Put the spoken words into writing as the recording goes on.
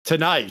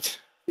Tonight,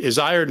 is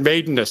Iron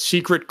Maiden a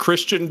secret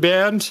Christian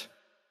band?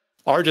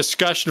 Our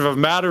discussion of a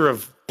matter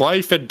of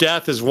life and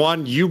death is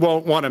one you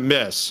won't want to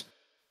miss.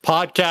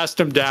 Podcast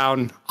them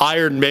down,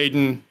 Iron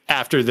Maiden,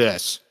 after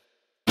this.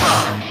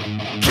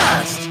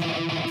 Podcast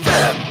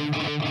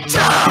them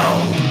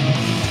down!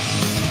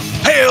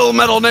 Hail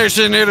Metal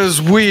Nation, it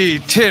is we,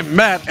 Tim,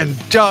 Matt, and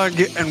Doug,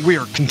 and we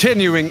are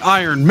continuing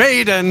Iron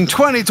Maiden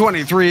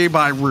 2023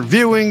 by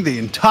reviewing the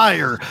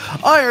entire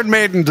Iron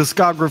Maiden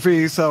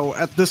discography. So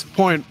at this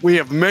point, we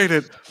have made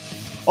it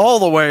all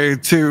the way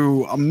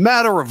to A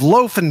Matter of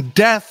Loaf and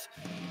Death,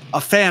 a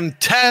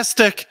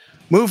fantastic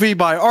movie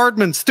by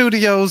Aardman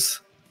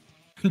Studios.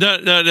 No.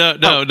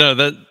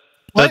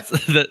 That's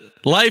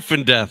Life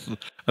and Death.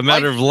 A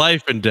Matter of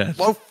Life and Death.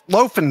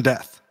 Loaf and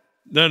Death.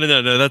 No.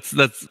 That's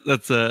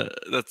a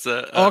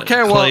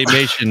okay, well,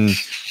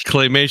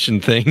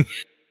 claymation thing.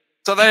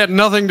 So they had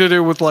nothing to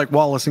do with like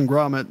Wallace and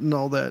Gromit and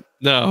all that.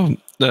 No,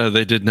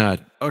 they did not.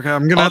 Okay,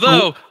 I'm gonna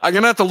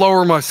have to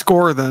lower my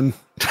score then.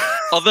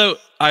 Although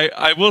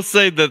I will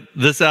say that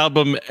this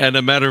album and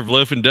A Matter of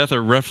Life and Death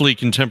are roughly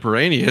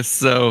contemporaneous.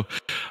 So,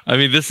 I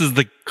mean, this is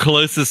the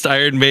closest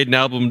Iron Maiden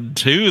album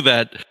to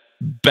that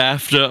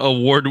BAFTA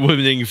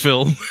award-winning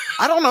film.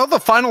 I don't know. The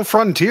Final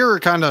Frontier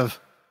kind of,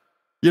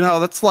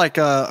 that's like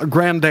a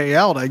grand day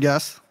out, I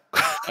guess.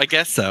 I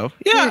guess so.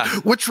 Yeah.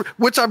 which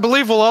I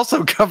believe we'll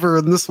also cover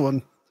in this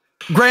one.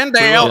 Grand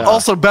Day Out,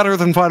 also better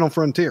than Final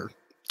Frontier.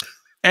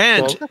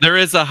 And there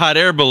is a hot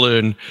air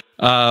balloon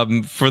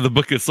for the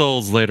Book of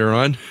Souls later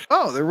on.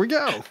 Oh, there we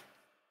go.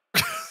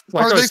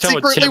 Like Are they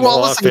secretly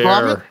Wallace and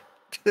Gromit?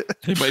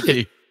 They might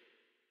be.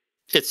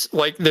 It's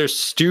like their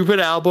stupid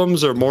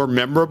albums are more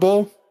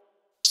memorable.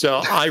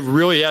 So I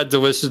really had to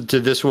listen to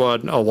this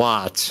one a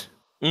lot.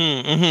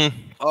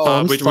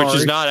 Oh, which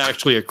is not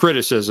actually a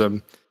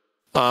criticism.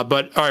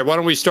 But all right, why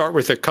don't we start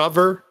with the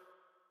cover?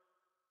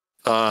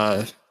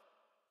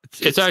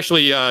 It's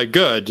actually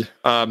good.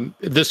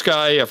 This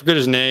guy, I forget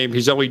his name.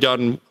 He's only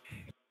done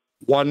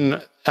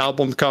one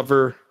album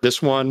cover.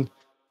 This one.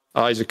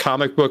 He's a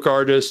comic book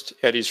artist,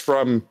 and he's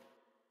from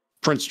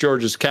Prince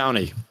George's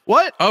County.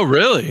 What? Oh,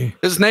 really?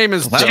 His name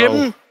is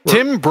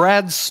Tim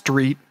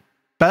Bradstreet,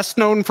 best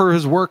known for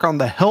his work on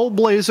the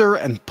Hellblazer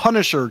and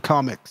Punisher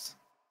comics.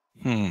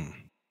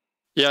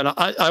 Yeah, and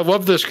I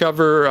love this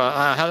cover.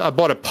 I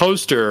bought a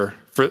poster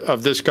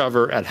of this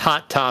cover at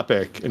Hot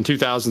Topic in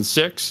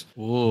 2006.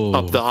 Whoa.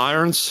 Up the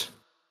irons.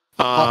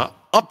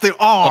 Up the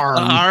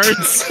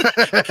arms.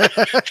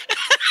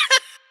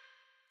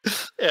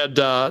 And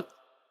so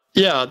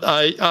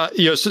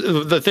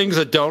the things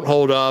that don't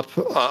hold up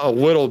a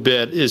little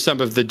bit is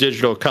some of the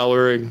digital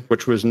coloring,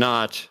 which was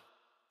not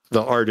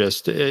the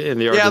artist in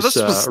the artist. Yeah, this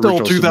was still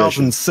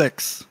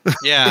 2006.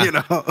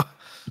 Yeah,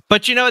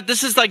 But what?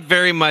 This is like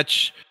very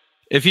much.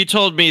 If you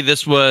told me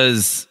this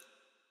was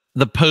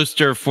the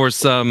poster for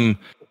some,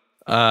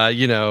 what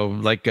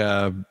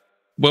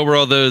were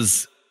all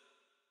those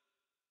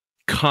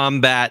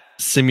combat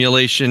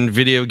simulation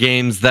video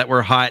games that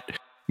were hot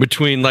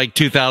between like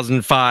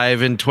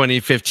 2005 and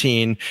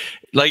 2015?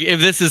 Like if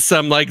this is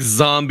some like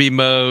zombie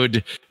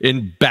mode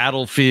in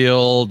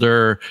Battlefield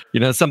or,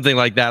 something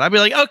like that, I'd be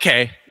like,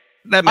 okay,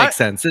 that makes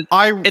sense.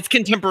 It's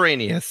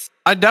contemporaneous.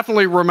 I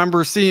definitely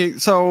remember seeing,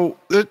 so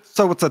it's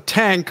a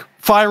tank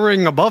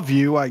firing above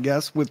you, I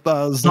guess, with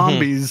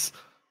zombies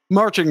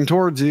marching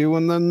towards you,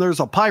 and then there's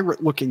a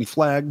pirate-looking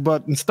flag,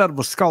 but instead of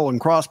a skull and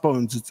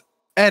crossbones, it's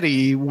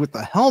Eddie with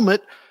a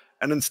helmet,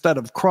 and instead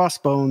of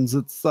crossbones,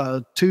 it's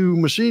two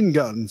machine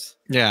guns.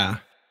 Yeah.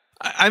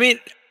 I mean,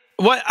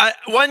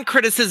 one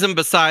criticism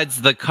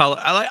besides the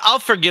color, I'll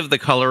forgive the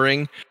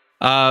coloring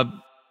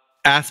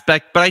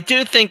aspect, but I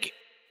do think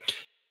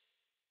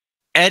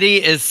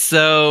Eddie is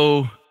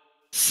so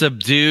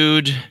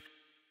subdued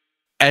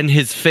and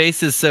his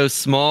face is so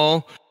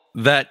small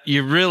that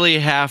you really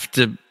have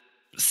to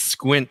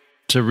squint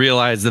to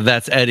realize that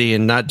that's Eddie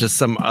and not just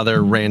some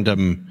other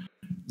random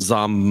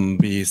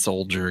zombie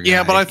soldier guy.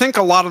 Yeah, but I think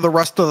a lot of the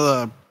rest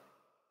of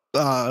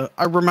the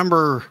I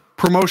remember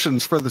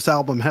promotions for this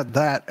album had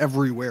that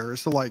everywhere.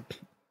 So like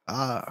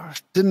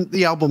didn't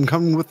the album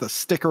come with a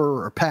sticker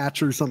or a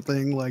patch or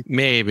something? Like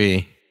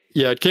maybe.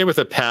 Yeah, it came with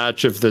a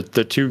patch of the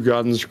two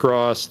guns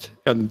crossed,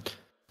 and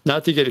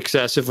not to get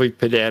excessively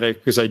pedantic,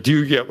 because I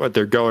do get what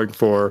they're going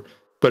for,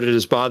 but it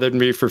has bothered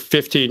me for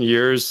 15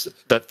 years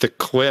that the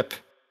clip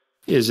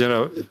is in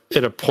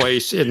a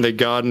place in the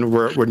gun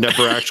where it would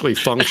never actually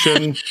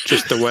function,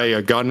 just the way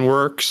a gun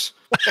works.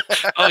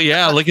 Oh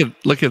yeah, look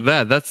at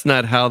that. That's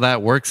not how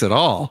that works at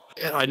all.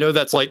 And I know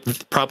that's like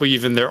probably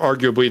even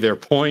arguably their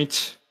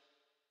point,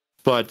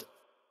 but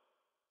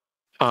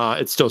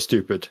it's still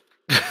stupid.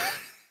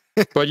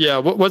 But yeah,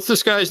 what's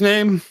this guy's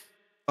name?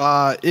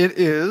 It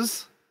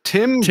is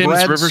Tim's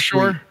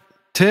Rivershore.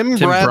 Tim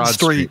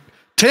Bradstreet.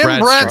 Tim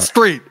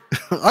Bradstreet.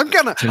 I'm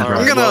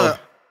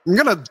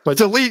gonna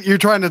delete you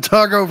trying to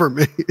talk over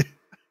me.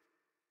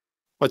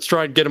 Let's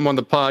try and get him on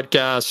the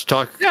podcast.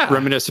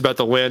 Reminisce about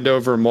the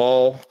Landover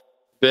Mall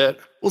bit.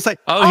 We'll say,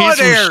 he's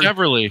from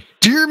Cheverly.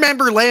 Do you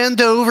remember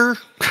Landover?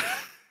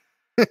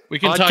 We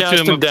can talk to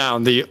Podcast him.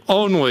 Down, the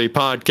only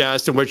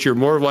podcast in which you're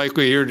more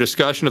likely to hear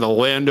discussion of the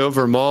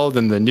Landover Mall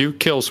than the new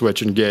kill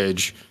switch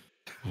engage.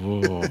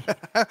 I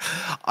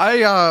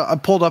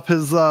pulled up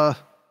his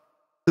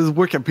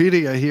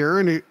Wikipedia here,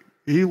 and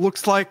he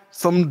looks like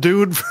some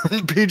dude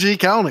from PG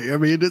County. I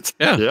mean, it's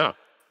Yeah.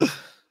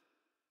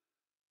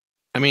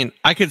 I mean,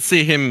 I could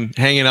see him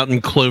hanging out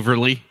in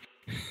Cloverly.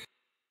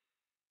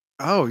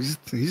 oh,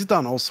 he's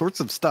done all sorts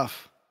of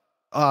stuff.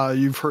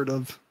 You've heard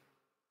of.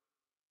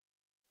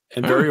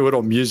 And very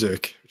little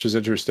music, which is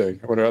interesting.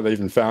 I wonder how they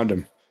even found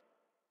him.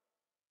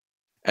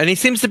 And he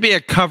seems to be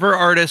a cover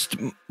artist,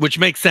 which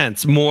makes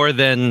sense more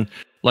than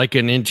like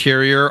an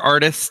interior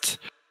artist,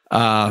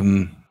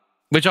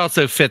 which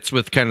also fits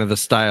with kind of the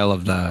style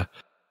of the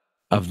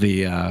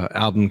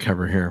album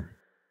cover here.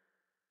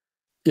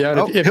 Yeah,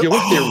 and if you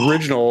look at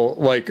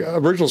the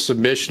original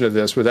submission of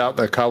this without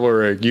the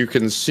coloring, you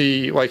can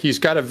see like he's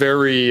got a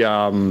very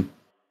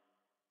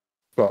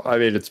well, I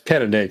mean, it's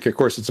pen and ink. Of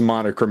course, it's a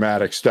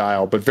monochromatic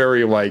style, but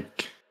very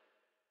like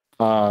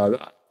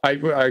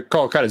I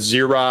call it kind of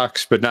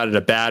Xerox, but not in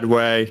a bad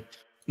way.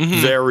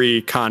 Mm-hmm.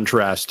 Very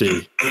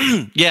contrasty.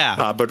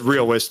 Yeah, but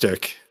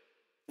realistic.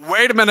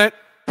 Wait a minute.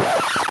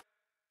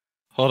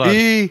 Hold on.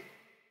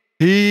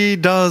 He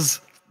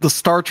does the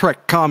Star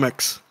Trek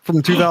comics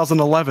from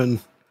 2011,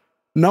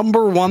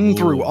 number 1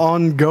 through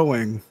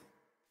ongoing.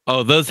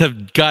 Oh, those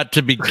have got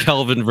to be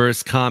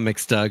Kelvinverse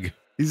comics, Doug.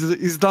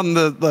 He's done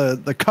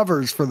the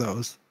covers for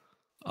those.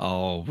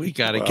 Oh, we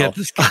gotta get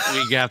this.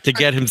 We have to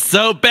get him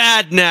so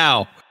bad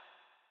now.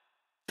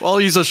 Well,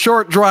 he's a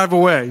short drive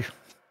away,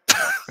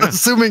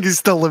 assuming he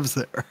still lives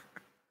there.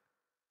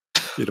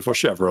 Beautiful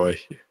Chevrolet.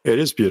 It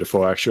is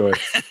beautiful, actually.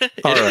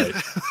 All right.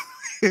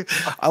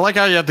 I like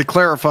how you had to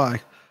clarify.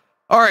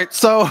 All right,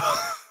 so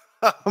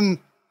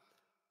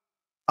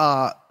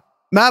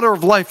matter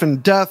of life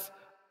and death.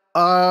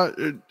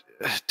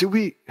 Do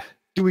we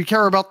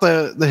care about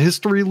the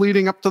history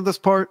leading up to this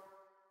part?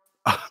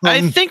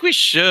 I think we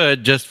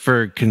should, just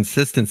for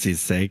consistency's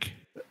sake.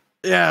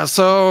 Yeah,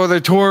 so they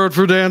toured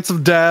for Dance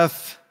of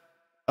Death.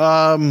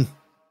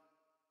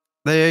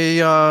 They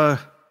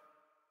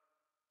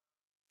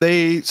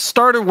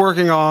started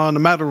working on A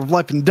Matter of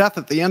Life and Death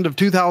at the end of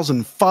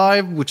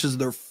 2005, which is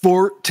their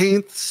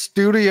 14th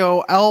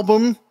studio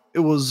album. It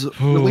was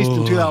released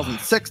in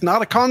 2006.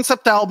 Not a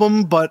concept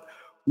album, but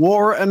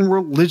war and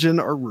religion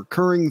are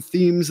recurring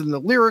themes in the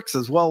lyrics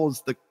as well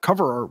as the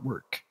cover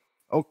artwork.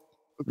 Oh,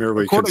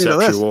 merely according to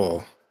this.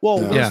 conceptual.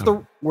 Well, Yeah.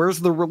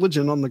 where's the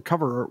religion on the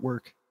cover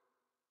artwork?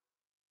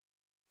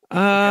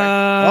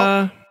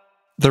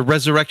 The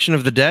resurrection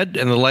of the dead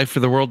and the life for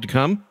the world to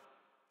come.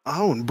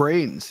 Oh, and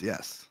brains,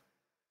 yes.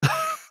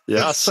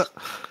 Yes.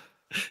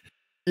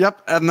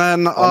 Yep, and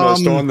then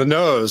almost on the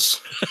nose.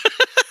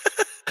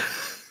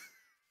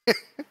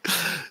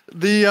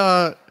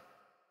 The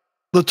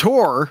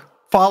tour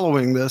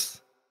following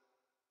this,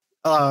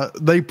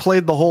 they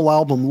played the whole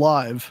album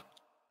live.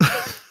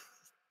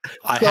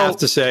 I have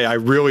to say, I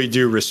really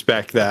do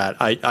respect that.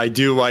 I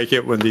do like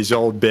it when these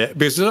old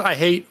because I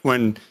hate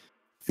when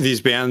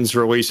these bands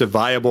release a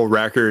viable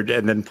record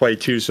and then play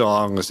 2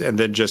 songs and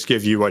then just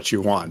give you what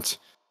you want.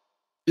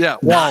 Yeah,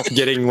 well, not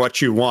getting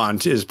what you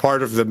want is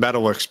part of the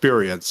metal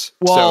experience.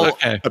 Well,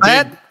 so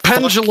that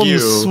pendulum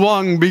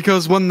swung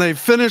because when they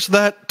finished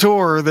that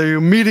tour, they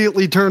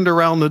immediately turned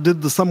around and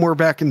did the Somewhere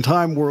Back in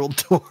Time World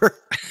Tour.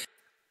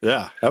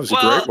 Yeah, that was a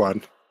great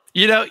one.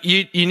 You know,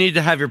 you need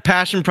to have your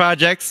passion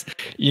projects.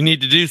 You need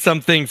to do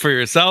something for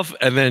yourself,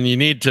 and then you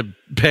need to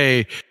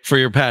pay for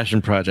your passion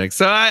projects.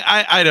 So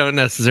I don't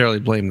necessarily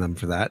blame them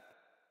for that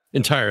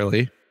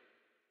entirely.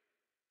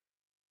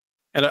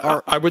 And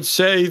I would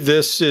say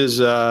this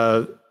is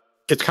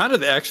it's kind of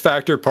the X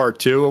Factor part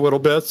 2 a little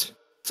bit.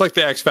 It's like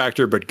the X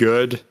Factor but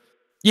good.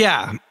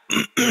 Yeah.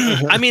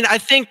 I mean, I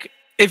think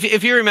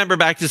if you remember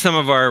back to some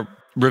of our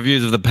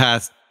reviews of the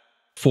past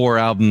 4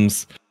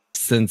 albums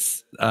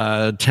since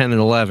 10 and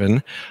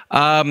 11,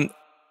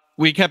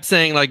 we kept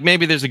saying like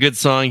maybe there's a good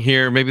song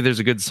here, maybe there's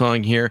a good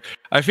song here.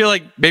 I feel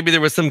like maybe there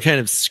was some kind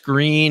of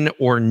screen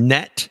or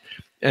net,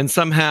 and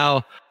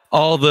somehow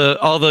all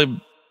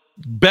the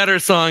better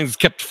songs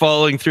kept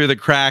falling through the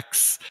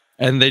cracks,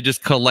 and they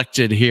just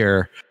collected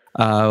here,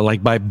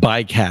 like by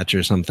bycatch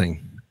or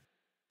something.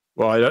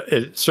 Well,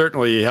 it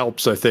certainly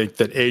helps, I think,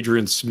 that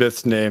Adrian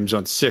Smith's name's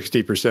on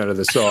 60% of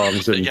the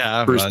songs and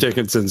Bruce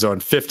Dickinson's on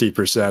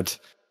 50%.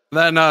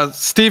 Then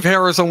Steve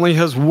Harris only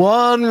has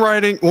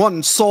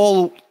one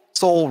sole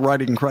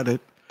writing credit,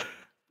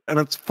 and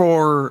it's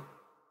for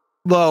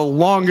the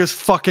longest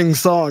fucking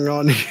song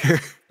on here.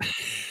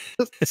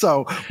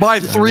 So by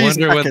 3 seconds.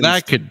 I wonder what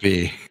that could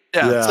be.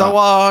 Yeah.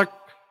 So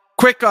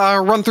quick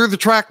run through the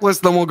track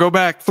list, then we'll go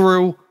back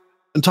through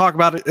and talk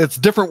about it. It's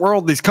Different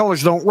World, These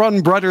Colors Don't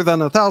Run, Brighter Than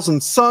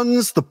 1,000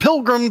 Suns, The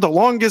Pilgrim, The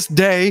Longest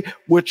Day,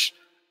 which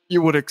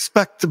you would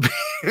expect to be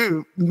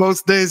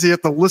most days you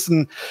have to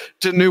listen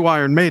to new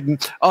Iron Maiden.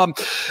 Out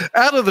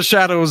of the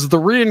Shadows, The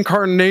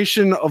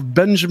Reincarnation of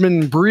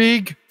Benjamin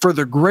Brieg, For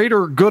the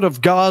Greater Good of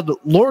God,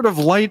 Lord of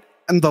Light,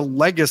 and the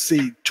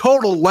Legacy.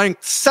 Total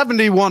length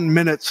 71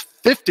 minutes,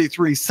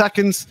 53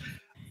 seconds.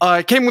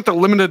 It came with a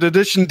limited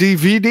edition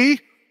DVD.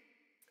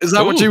 Is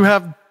that what you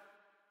have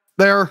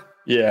there?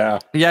 Yeah.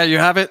 Yeah, you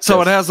have it. So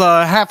Yes. it has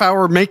a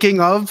half-hour making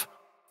of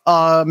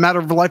Matter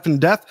of Life and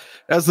Death,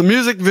 as the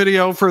music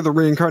video for the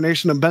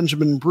reincarnation of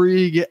Benjamin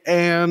Brieg,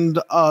 and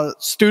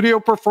studio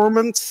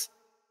performance,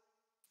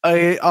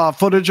 a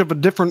footage of a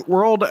different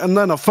world, and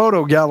then a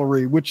photo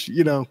gallery, which,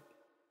 you know,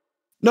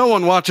 no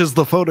one watches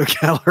the photo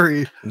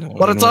gallery,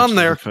 but it's on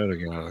there. Photo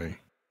gallery.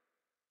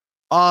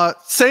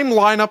 Same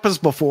lineup as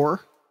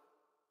before.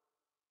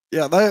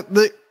 Yeah,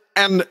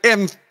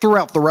 and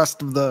throughout the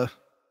rest of the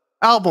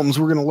albums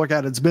we're going to look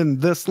at, it's been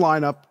this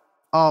lineup.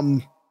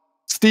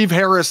 Steve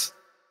Harris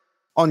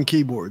on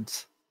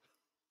keyboards.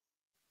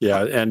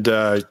 Yeah, and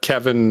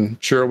Kevin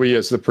Shirley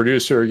is the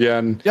producer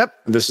again. Yep.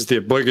 This is the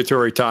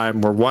obligatory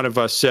time where one of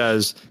us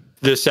says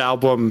this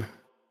album,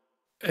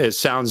 it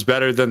sounds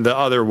better than the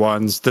other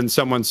ones. Then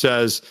someone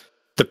says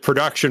the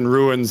production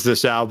ruins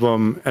this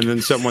album, and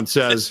then someone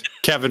says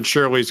Kevin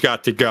Shirley's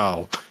got to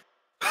go.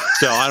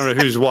 So I don't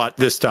know who's what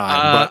this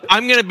time. But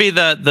I'm gonna be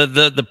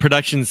the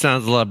production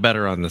sounds a lot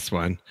better on this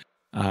one.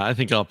 I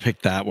think I'll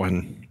pick that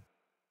one.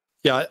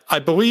 yeah, I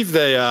believe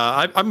they.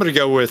 I'm going to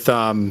go with.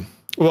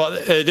 Well,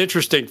 an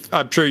interesting.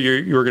 I'm sure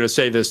you were going to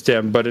say this,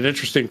 Tim, but an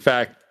interesting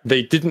fact: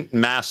 they didn't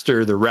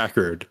master the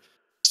record.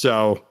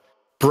 So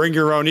bring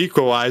your own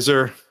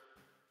equalizer.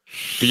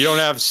 You don't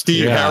have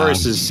Steve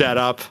Harris's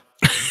setup.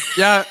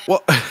 Yeah,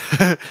 well,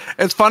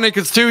 it's funny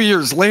because 2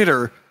 years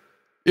later,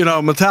 you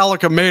know,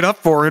 Metallica made up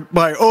for it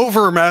by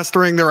over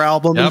mastering their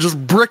album and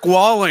just brick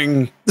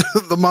walling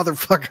the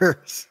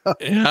motherfuckers.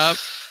 Yep.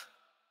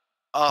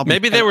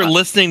 Maybe they were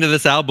listening to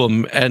this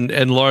album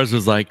and Lars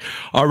was like,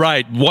 all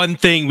right, one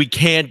thing we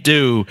can't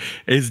do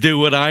is do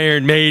what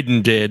Iron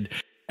Maiden did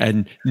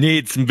and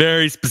need some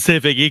very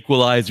specific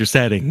equalizer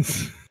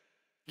settings.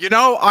 You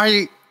know,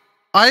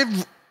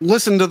 I've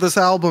listened to this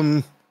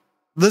album,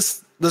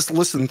 this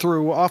listen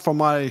through off of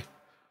my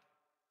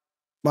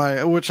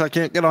which I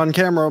can't get on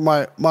camera,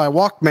 my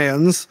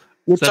Walkmans,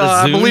 which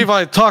I believe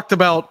I talked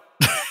about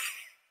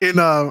in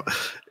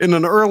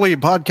an early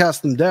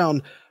podcast and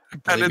down.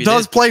 And it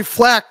does play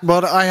FLAC,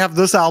 but I have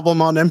this album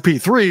on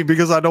MP3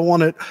 because I don't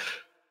want it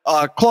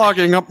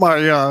clogging up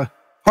my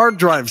hard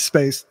drive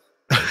space.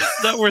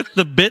 It's not worth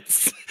the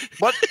bits.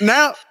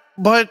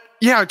 But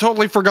yeah, I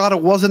totally forgot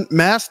it wasn't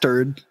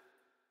mastered,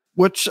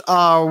 which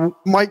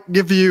might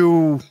give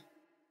you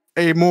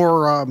a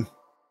more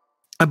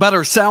a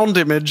better sound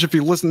image if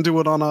you listen to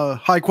it on a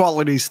high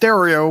quality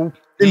stereo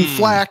in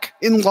FLAC,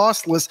 in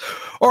lossless,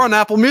 or on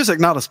Apple Music,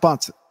 not a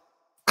sponsor.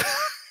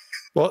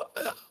 Well,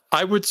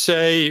 I would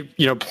say,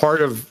 you know,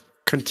 part of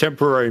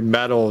contemporary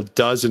metal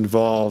does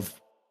involve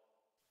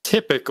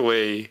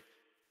typically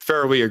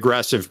fairly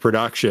aggressive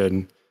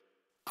production,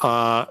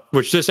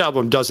 which this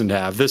album doesn't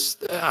have.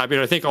 I mean,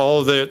 I think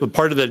all the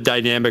part of the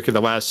dynamic of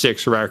the last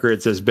 6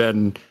 records has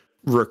been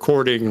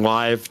recording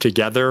live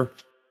together.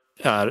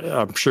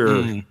 I'm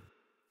sure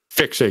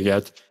fixing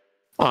it.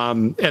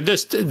 And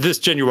this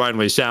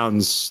genuinely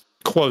sounds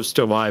close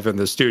to live in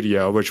the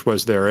studio, which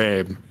was their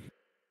aim.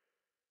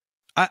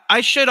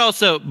 I should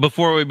also,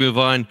 before we move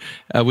on,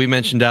 we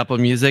mentioned Apple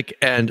Music,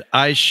 and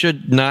I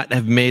should not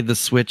have made the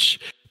switch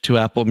to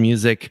Apple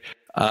Music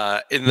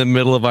in the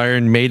middle of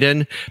Iron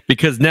Maiden,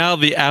 because now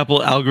the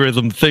Apple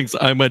algorithm thinks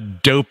I'm a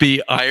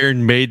dopey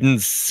Iron Maiden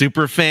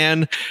super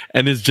fan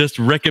and is just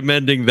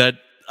recommending that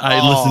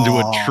I listen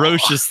to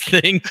atrocious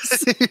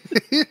things.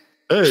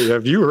 Hey,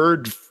 have you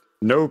heard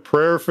No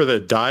Prayer for the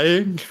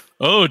Dying?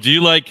 Oh, do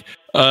you like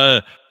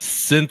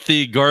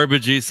synthy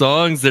garbagey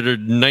songs that are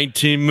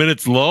 19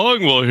 minutes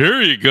long? Well,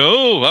 here you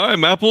go.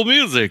 I'm Apple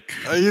Music.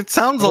 It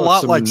sounds a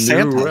lot like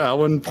Santa.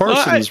 Alan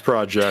Parsons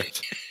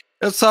project.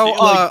 So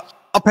like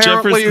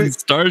apparently Jefferson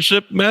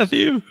Starship,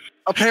 Matthew?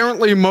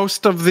 Apparently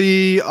most of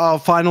the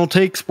final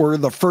takes were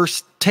the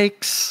first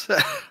takes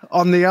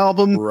on the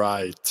album.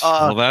 Right.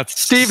 Well, that's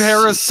Steve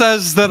Harris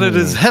says that it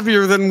is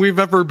heavier than we've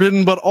ever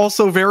been, but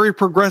also very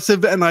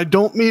progressive, and I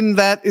don't mean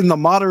that in the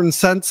modern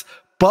sense,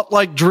 but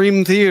like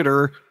Dream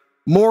Theater,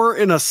 more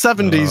in a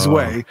 70s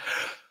way.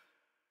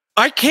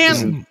 I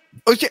can't...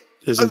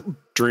 Isn't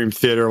Dream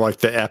Theater like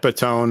the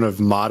epitome of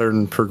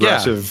modern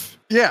progressive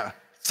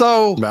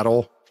So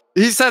metal?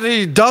 He said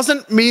he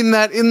doesn't mean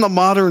that in the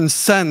modern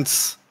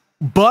sense,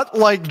 but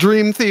like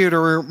Dream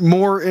Theater,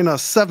 more in a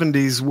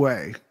 70s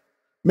way.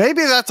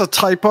 Maybe that's a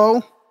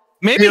typo.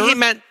 Maybe he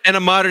meant in a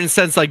modern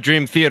sense like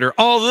Dream Theater,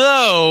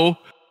 although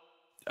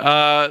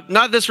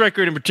not this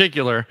record in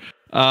particular,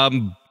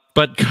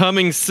 but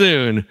coming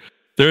soon,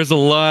 there's a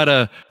lot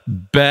of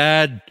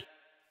bad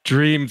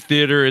Dream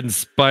Theater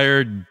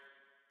inspired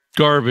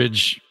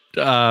garbage.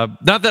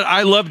 Not that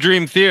I love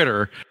Dream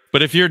Theater,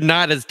 but if you're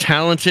not as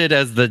talented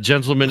as the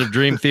gentlemen of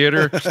Dream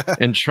Theater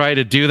and try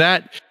to do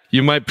that,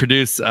 you might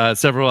produce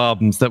several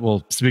albums that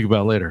we'll speak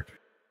about later.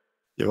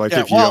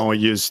 If you only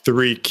use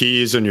 3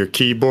 keys on your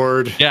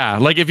keyboard. Yeah,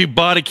 like if you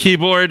bought a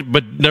keyboard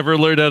but never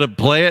learned how to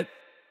play it,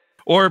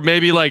 or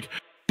maybe like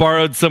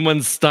borrowed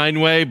someone's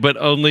Steinway, but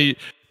only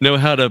know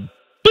how to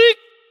beep,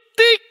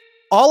 beep.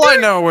 All I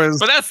know is,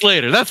 But that's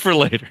later. That's for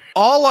later.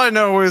 all I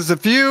know is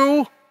if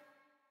you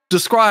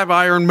describe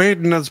Iron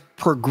Maiden as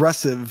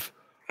progressive,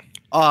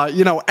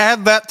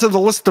 add that to the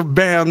list of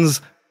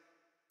bands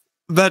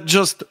that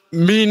just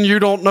mean you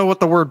don't know what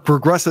the word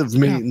progressive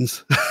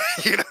means.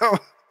 Yeah.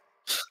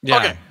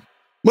 Okay,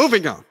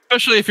 moving on.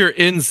 Especially if you're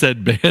in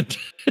said band.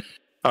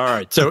 All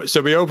right,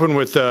 so we open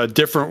with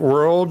Different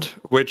World,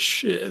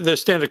 which the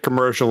standard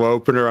commercial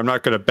opener. I'm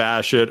not going to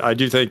bash it. I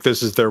do think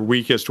this is their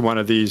weakest one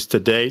of these to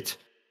date,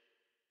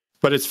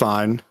 but it's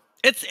fine.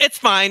 It's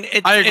fine.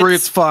 I agree,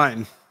 it's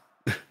fine.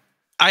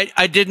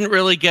 I didn't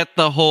really get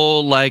the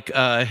whole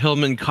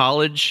Hillman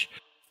College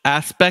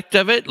aspect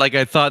of it. Like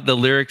I thought the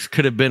lyrics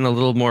could have been a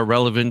little more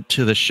relevant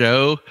to the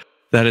show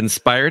that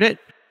inspired it.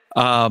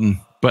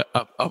 But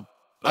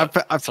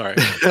I'm sorry.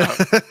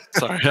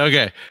 Sorry.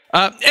 Okay.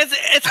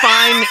 It's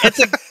fine.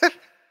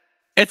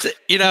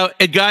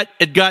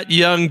 It got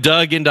young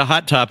Doug into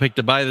Hot Topic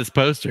to buy this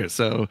poster.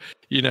 So,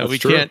 That's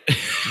true.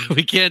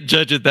 we can't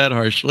judge it that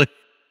harshly.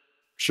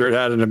 Sure, it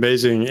had an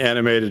amazing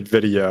animated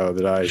video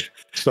that I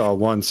saw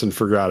once and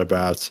forgot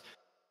about.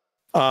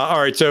 All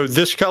right, so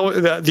these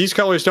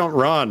colors don't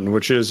run,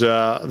 which is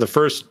the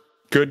first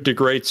good to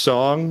great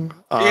song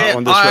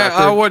on this record.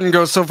 I wouldn't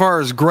go so far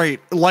as great.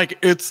 Like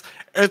it's.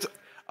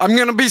 I'm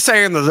gonna be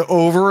saying this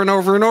over and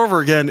over and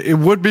over again. It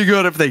would be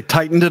good if they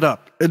tightened it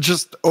up. It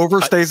just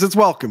overstays its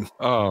welcome.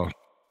 Oh.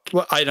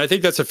 Well, I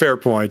think that's a fair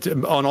point.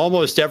 On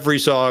almost every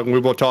song we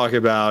will talk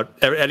about,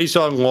 any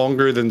song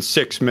longer than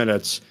 6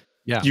 minutes.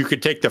 Yeah. You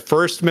could take the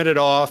first minute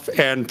off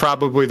and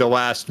probably the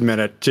last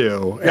minute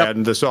too,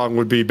 and the song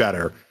would be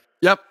better.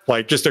 Yep.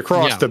 Like just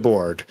across the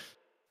board.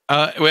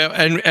 Well,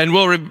 and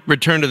we'll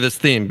return to this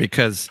theme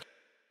because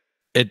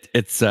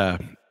it's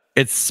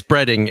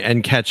spreading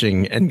and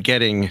catching and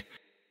getting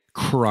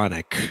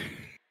chronic.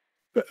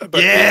 But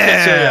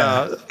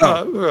it's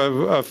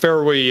a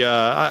fairly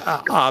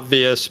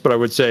obvious, but I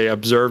would say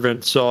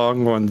observant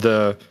song on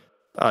the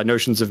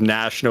notions of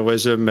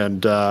nationalism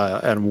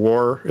and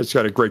war. It's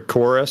got a great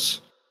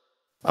chorus.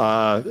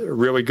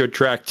 Really good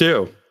track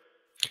too.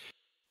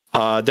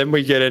 Then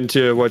we get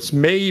into what's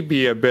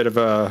maybe a bit of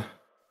a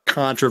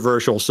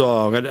controversial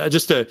song, and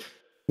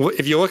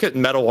if you look at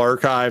Metal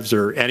Archives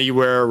or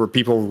anywhere where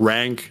people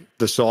rank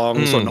the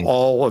songs on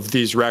all of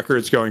these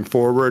records going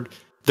forward,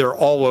 they're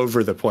all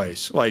over the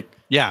place. Like,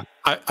 yeah,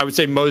 I would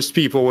say most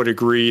people would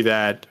agree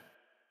that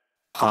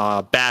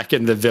Back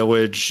in the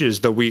Village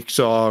is the weak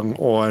song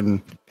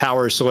on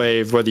Power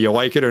Slave, whether you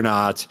like it or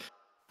not.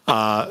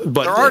 But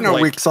there are no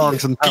weak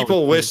songs in Power people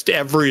Slave. list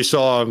every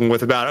song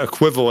with about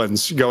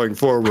equivalence going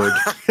forward.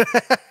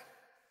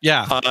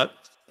 Yeah.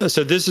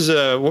 So this is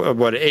a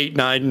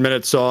 8-9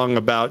 minute song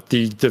about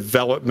the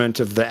development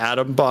of the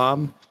atom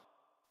bomb.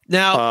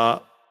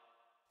 Now,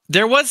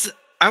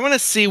 I want to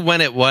see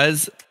when it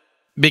was,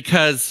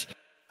 because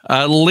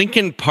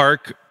Linkin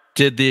Park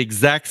did the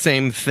exact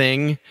same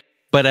thing,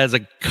 but as a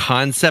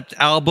concept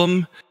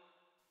album,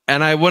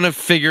 and I want to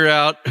figure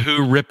out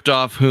who ripped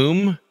off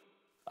whom.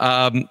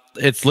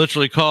 It's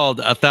literally called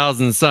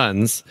 1,000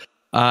 Suns,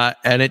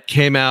 and it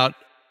came out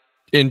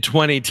in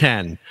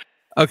 2010.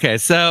 Okay,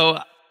 so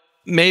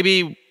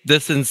maybe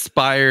this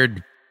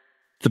inspired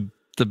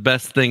the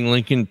best thing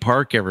Linkin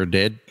Park ever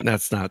did.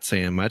 That's not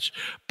saying much,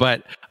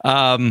 but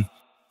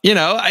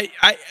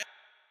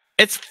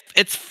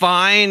it's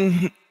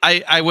fine.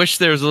 I wish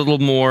there was a little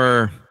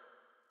more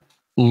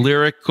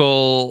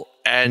lyrical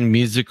and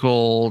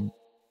musical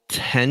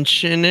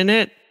tension in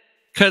it,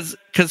 because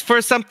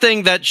for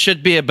something that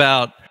should be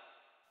about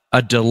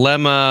a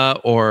dilemma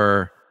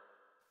or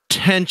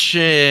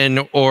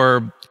tension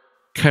or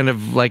kind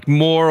of like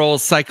moral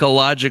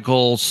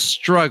psychological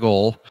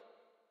struggle,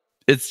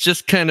 it's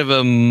just kind of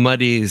a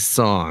muddy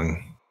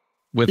song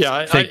with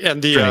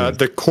and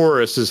the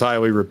chorus is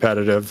highly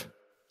repetitive.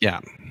 Yeah.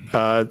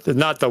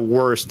 Not the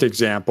worst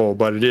example,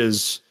 but it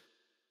is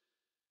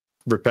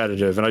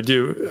repetitive. And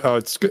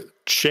it's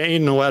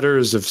Chain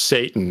Letters of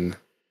Satan.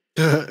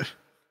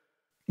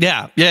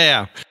 Yeah.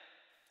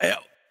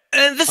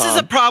 And this is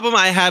a problem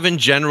I have in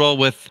general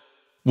with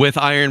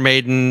Iron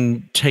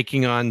Maiden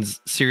taking on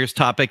serious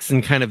topics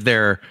and kind of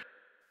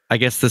I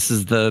guess this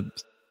is the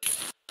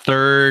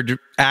third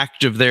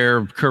act of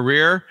their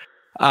career.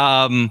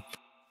 In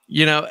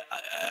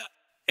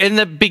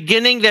the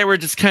beginning, they were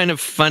just kind of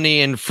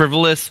funny and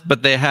frivolous,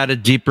 but they had a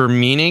deeper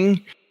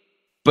meaning.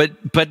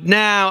 But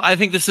now I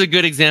think this is a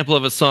good example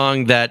of a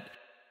song that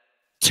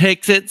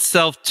takes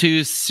itself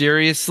too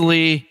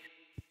seriously,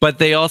 but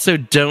they also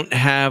don't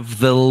have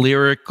the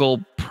lyrical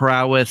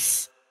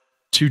prowess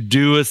to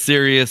do a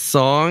serious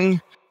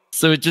song.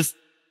 So it just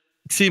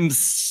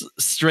seems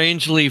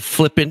strangely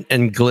flippant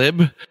and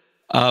glib.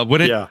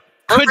 When it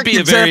could be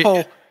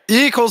example,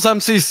 E equals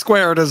MC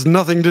squared has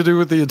nothing to do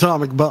with the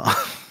atomic bomb.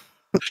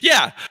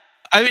 Yeah.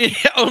 I mean,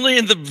 only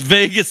in the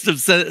vaguest of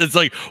sense. It's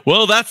like,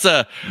 well, that's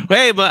a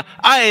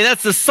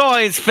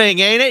science thing,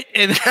 ain't it?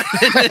 And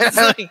it's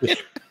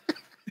like,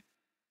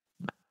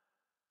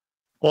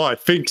 Well, I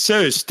think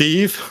so,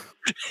 Steve.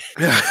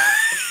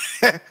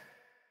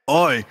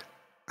 Oi.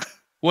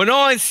 When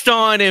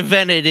Einstein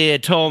invented the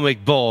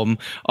atomic bomb,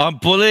 I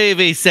believe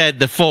he said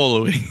the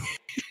following.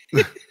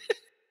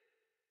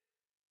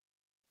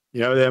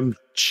 You know, them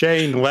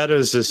chain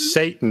letters is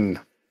Satan.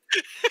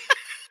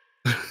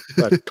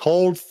 But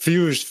cold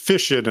fused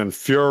fission and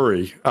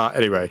fury.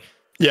 Anyway,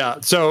 yeah,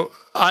 so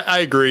I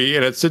agree.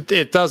 And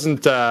it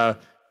doesn't, and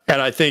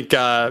I think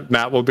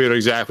Matt will be on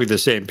exactly the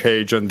same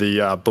page on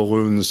the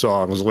Balloon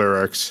Songs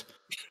lyrics.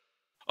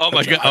 Oh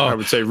my God. I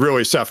would say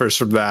really suffers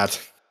from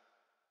that.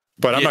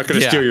 But I'm not going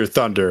to steal your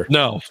thunder.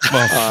 No.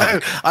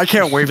 I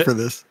can't wait for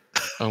this.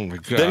 Oh my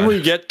God. Then we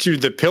get to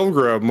The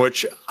Pilgrim,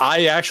 which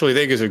I actually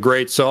think is a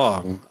great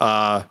song.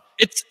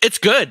 It's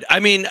good. I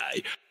mean,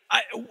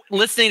 I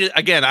listening to,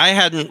 again, I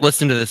hadn't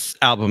listened to this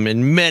album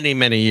in many,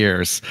 many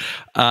years.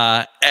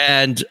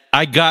 And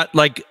I got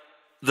like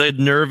the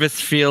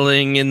nervous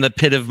feeling in the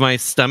pit of my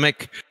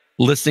stomach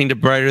listening to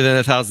Brighter Than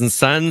a Thousand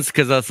Suns,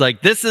 because I was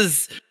like, this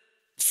is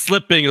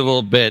slipping a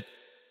little bit.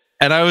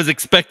 And I was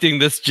expecting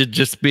this to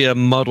just be a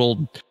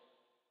muddled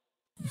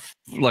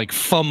like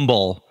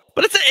fumble.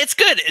 But it's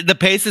good. The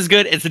pace is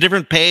good. It's a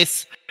different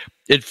pace.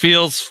 It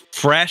feels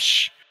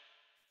fresh.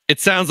 It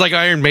sounds like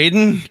Iron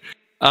Maiden.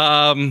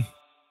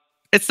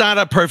 It's not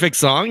a perfect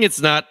song.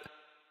 It's not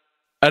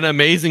an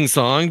amazing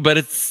song, but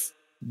it's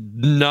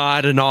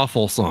not an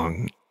awful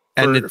song.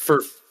 And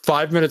for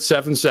 5 minutes,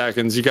 7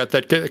 seconds, you got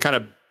that kind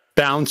of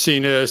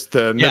bounciness,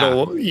 the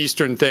Middle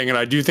Eastern thing, and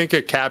I do think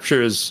it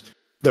captures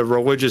the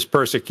religious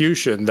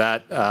persecution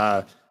that,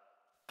 I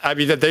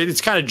mean,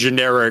 it's kind of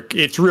generic.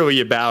 It's really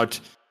about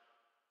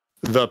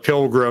the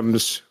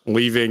pilgrims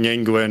leaving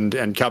England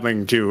and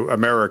coming to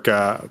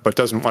America, but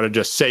doesn't want to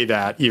just say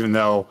that, even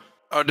though.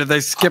 Oh, did they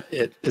skip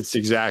it? It's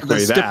exactly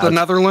they that. skip the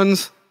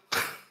Netherlands?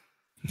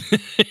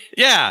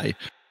 Yeah.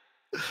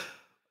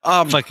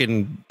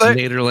 Fucking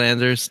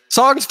Nederlanders.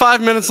 Song's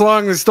 5 minutes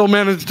long. They still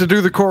managed to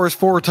do the chorus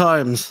 4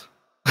 times.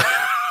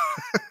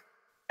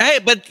 Hey,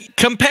 but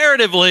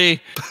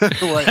comparatively,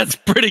 that's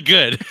pretty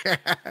good.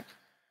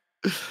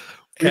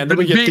 And then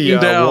we get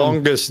the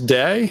Longest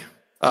Day.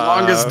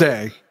 Longest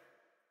Day.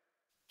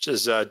 Which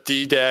is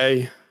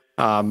D-Day.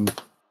 I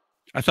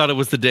thought it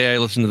was the day I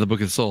listened to the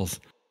Book of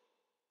Souls.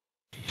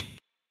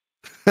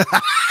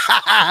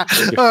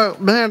 Oh,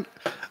 man.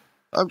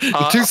 I'm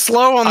too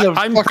slow on the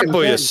I'm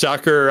probably a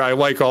sucker. I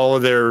like all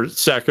of their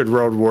Second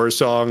World War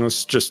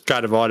songs, just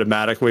kind of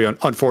automatically.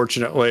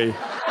 Unfortunately,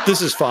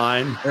 this is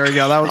fine. There you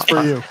go. That was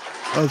for you.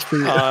 That was for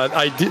you.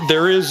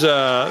 There is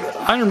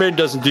Iron Maiden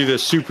doesn't do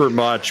this super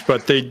much,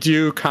 but they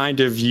do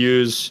kind of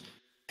use,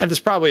 and there's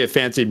probably a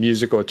fancy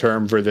musical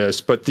term for this,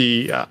 but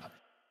the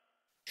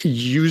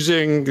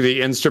using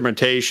the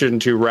instrumentation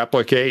to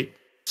replicate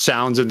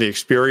sounds in the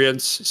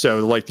experience.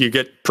 So like you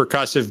get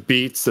percussive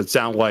beats that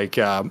sound like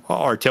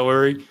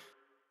artillery.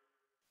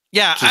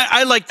 Yeah,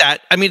 I like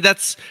that. I mean,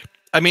 it's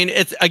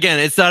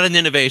not an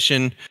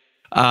innovation,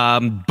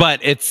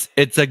 but it's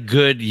a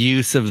good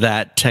use of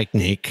that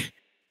technique.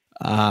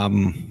 I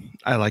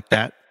like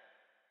that.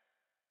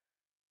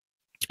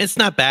 It's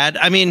not bad.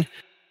 I mean,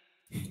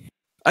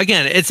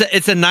 again,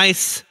 it's a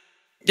nice,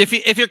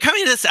 if you're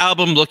coming to this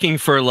album looking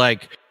for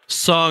like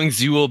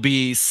songs you will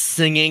be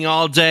singing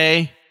all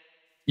day,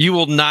 you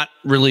will not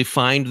really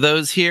find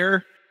those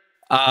here.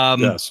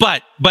 Yes.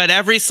 But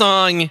every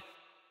song,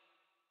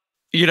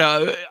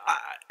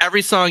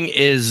 every song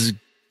is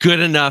good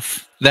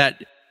enough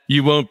that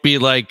you won't be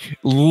like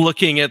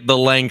looking at the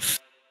length,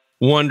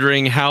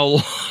 wondering how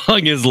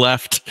long is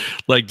left,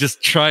 like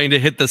just trying to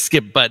hit the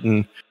skip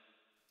button.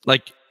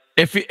 Like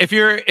if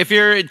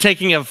you're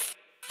taking a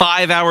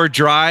 5-hour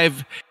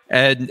drive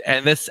and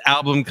this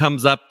album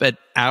comes up at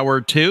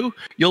hour 2,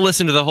 you'll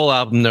listen to the whole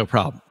album, no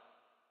problem.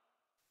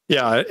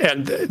 Yeah,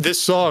 and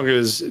this song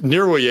is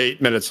nearly 8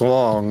 minutes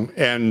long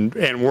and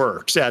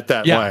works at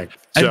that length.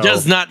 So. It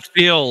does not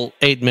feel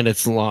 8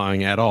 minutes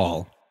long at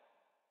all.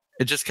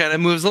 It just kind of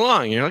moves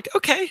along. You're like,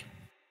 okay.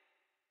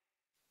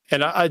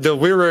 And the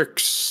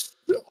lyrics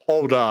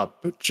hold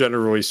up,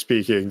 generally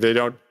speaking. They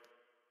don't.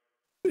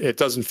 It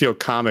doesn't feel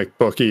comic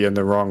booky in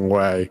the wrong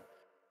way.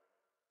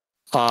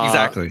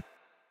 Exactly.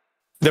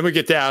 Then we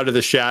get to Out of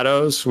the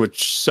Shadows,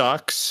 which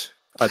sucks.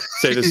 I'd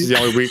say this is the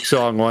only weak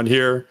song on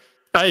here.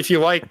 If you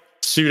like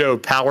pseudo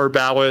power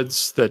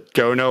ballads that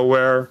go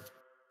nowhere,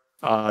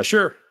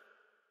 sure.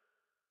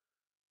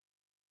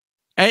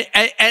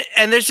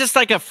 And there's just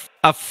like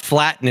a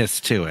flatness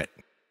to it.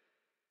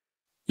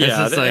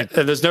 Yeah,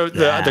 and there's no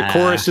the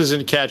chorus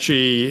isn't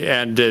catchy,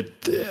 and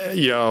it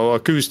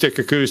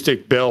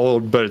acoustic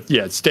build, but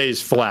yeah, it stays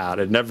flat.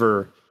 It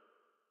never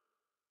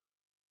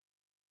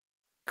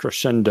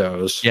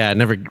crescendos. Yeah, it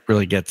never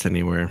really gets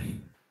anywhere.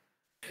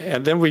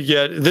 And then we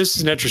get, this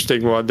is an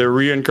interesting one, the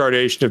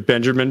reincarnation of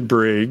Benjamin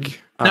Brigg.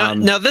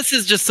 Now, this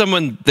is just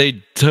someone they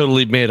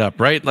totally made up,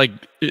 right? Like,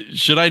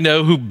 should I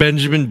know who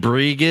Benjamin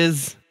Brigg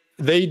is?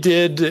 They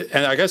did,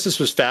 and I guess this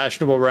was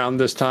fashionable around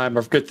this time.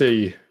 I forget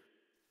the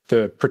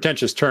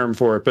pretentious term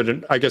for it, but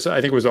I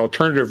think it was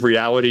alternative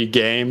reality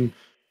game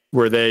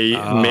where they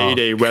made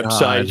a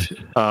website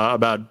God.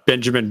 about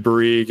Benjamin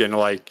Brieg and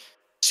like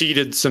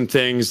seeded some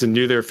things and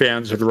knew their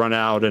fans would run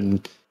out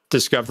and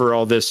discover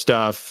all this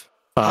stuff.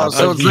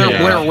 So it's their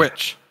Blair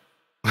Witch.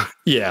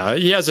 Yeah,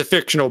 he has a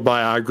fictional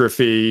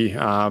biography.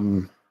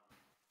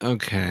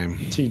 Okay.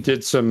 He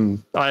did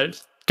some.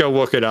 Go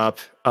look it up.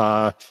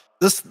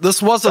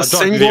 This was a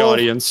single. The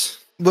audience.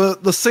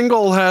 The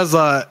single has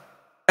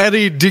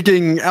Eddie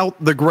digging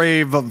out the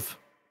grave of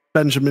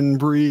Benjamin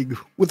Brieg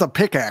with a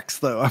pickaxe,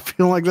 though. I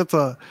feel like that's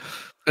a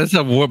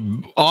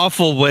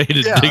awful way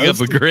to dig up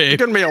a grave. It's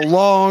gonna be a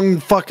long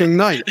fucking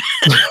night.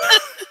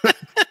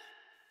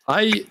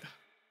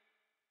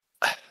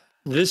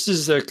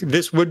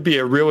 This would be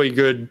a really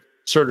good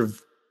sort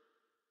of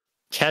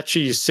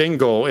catchy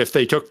single if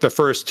they took the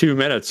first 2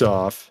 minutes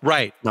off.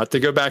 Right. Not to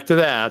go back to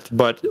that,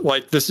 but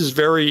like this is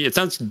it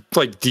sounds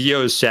like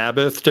Dio's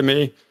Sabbath to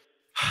me.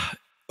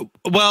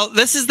 Well,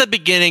 this is the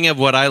beginning of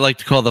what I like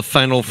to call the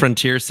Final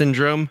Frontier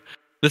syndrome.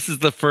 This is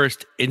the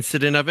first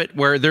incident of it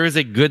where there is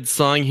a good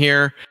song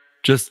here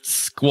just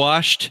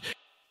squashed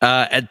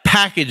and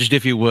packaged,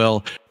 if you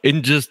will,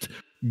 in just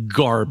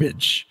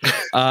garbage.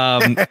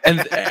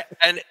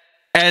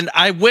 And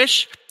I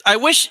wish,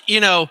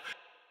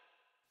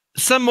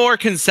 some more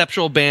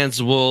conceptual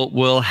bands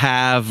will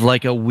have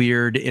like a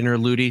weird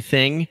interlude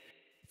thing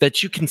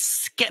that you can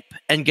skip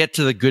and get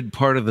to the good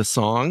part of the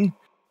song.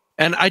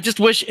 And I just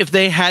wish if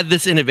they had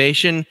this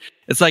innovation,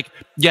 it's like,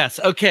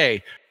 yes,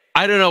 okay,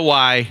 I don't know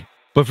why,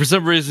 but for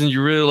some reason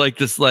you really like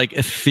this like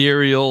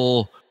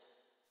ethereal,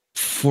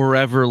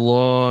 forever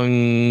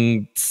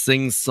long,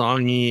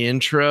 sing-songy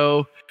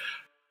intro.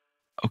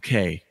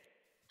 Okay,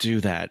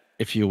 do that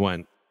if you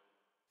want.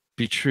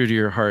 Be true to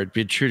your heart,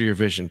 be true to your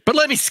vision. But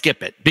let me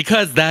skip it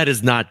because that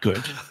is not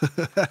good.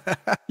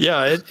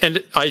 Yeah,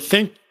 and I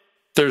think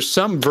there's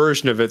some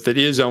version of it that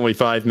is only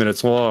 5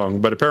 minutes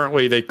long, but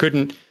apparently they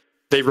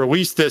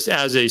released this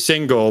as a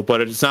single,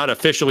 but it's not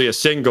officially a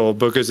single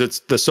because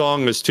the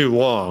song is too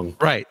long.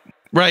 Right,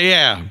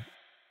 yeah.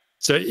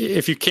 So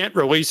if you can't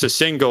release a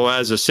single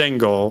as a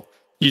single,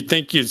 you'd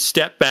think you'd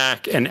step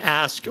back and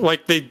ask,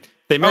 like they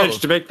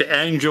managed to make The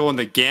Angel and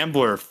the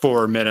Gambler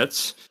 4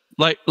 minutes.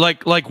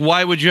 Like,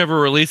 why would you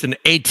ever release an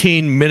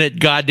 18-minute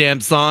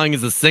goddamn song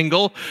as a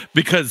single?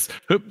 Because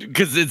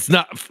it's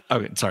not.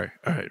 Okay, sorry.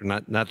 All right, we're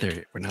not there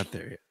yet. We're not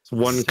there yet.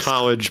 One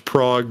college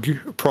Prague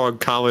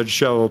college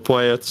show will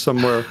play it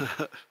somewhere.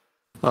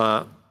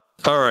 All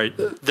right,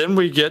 then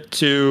we get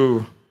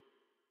to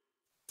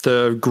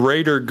the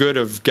Greater Good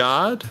of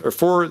God, or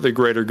For the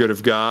Greater Good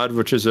of God,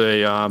 which is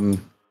a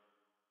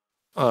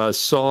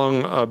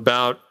song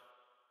about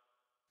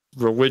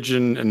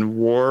religion and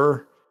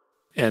war,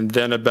 and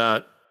then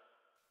about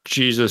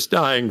Jesus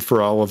dying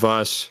for all of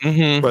us,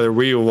 whether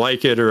we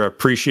like it or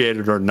appreciate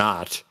it or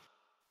not.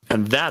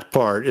 And that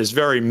part is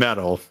very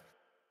metal.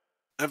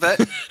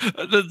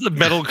 The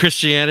metal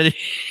Christianity.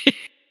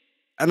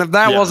 And if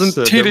that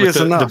wasn't tedious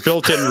enough. The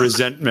built-in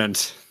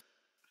resentment.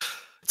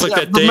 It's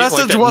like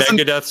that wasn't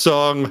Megadeth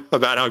song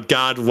about how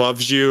God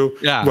loves you,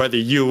 whether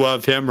you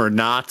love him or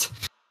not.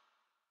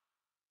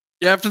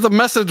 Yeah, after the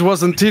message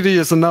wasn't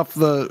tedious enough,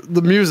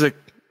 the music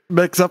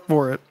makes up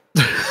for it.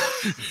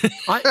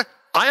 I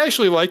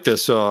actually like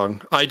this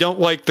song. I don't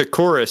like the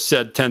chorus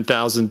said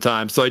 10,000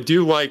 times. So I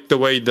do like the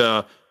way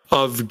the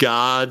of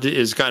God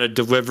is kind of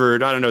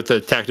delivered. I don't know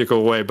the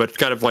technical way, but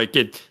kind of like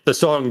the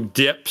song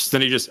dips,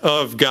 then he just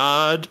of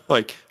God.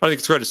 Like, I think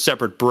it's quite a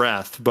separate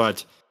breath,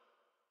 but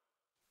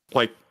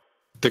like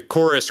the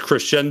chorus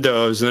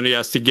crescendos, and then he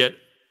has to get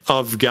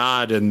of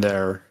God in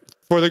there.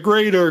 For the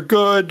greater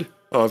good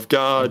of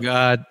God. Oh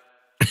God.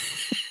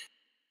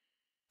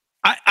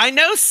 I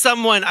know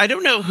someone, I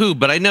don't know who,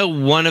 but I know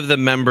one of the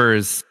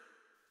members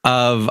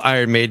of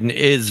Iron Maiden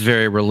is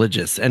very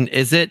religious. And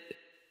is it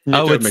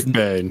Nico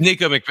McBain?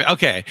 Nico McBain.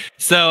 Okay.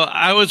 So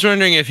I was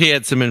wondering if he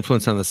had some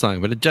influence on the song,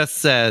 but it just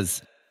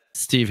says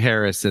Steve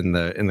Harris in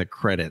the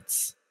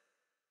credits.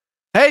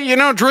 Hey,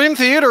 Dream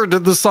Theater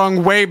did the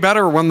song way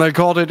better when they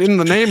called it In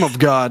the Name of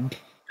God.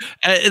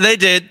 They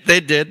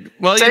did.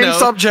 Well, same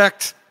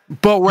subject,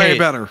 but way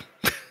better.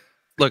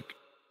 Look,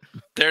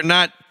 they're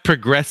not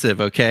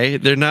progressive, okay?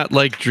 They're not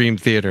like Dream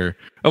Theater.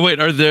 Oh wait,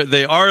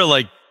 they are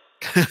like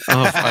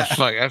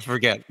I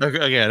forget.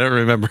 Okay, I don't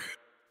remember.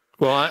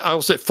 Well,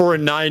 I'll say for a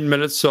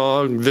 9-minute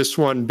song, this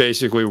one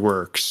basically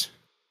works.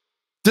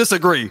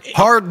 Disagree.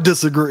 Hard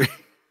disagree.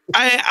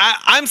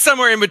 I'm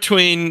somewhere in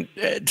between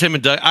Tim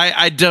and Doug.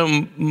 I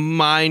don't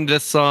mind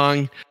this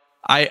song.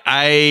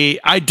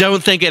 I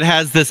don't think it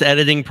has this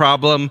editing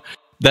problem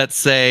that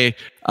say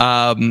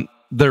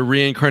the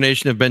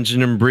Reincarnation of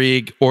Benjamin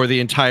Brieg or the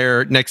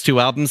entire next two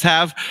albums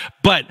have.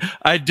 But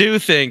I do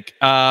think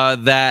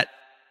that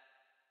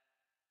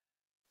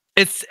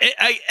it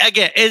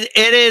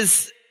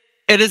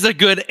is a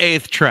good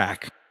 8th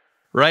track,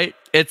 right?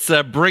 It's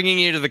bringing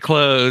you to the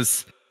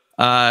close.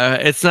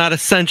 It's not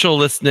essential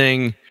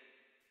listening.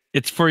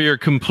 It's for your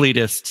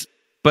completist,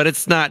 but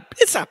it's not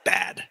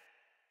bad.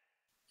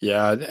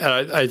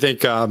 Yeah, I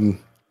think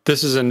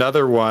this is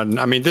another one.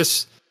 I mean,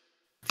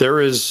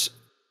 there is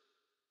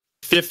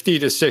 50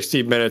 to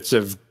 60 minutes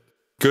of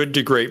good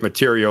to great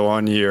material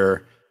on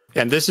here.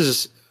 And this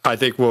is, I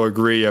think we'll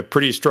agree, a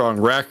pretty strong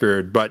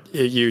record, but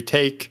you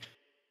take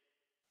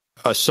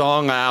a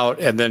song out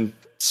and then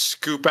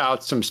scoop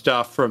out some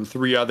stuff from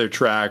 3 other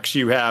tracks,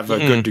 you have a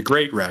good to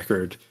great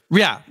record.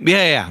 Yeah.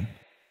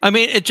 I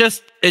mean, it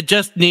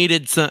just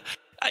needed some.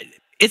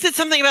 Is it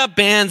something about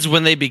bands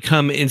when they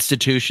become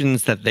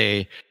institutions that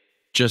they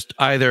just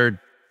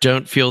either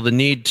don't feel the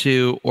need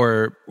to,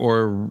 or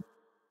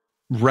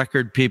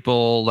record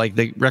people, like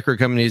the record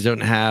companies,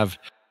 don't have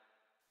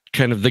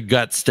kind of the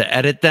guts to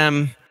edit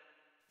them?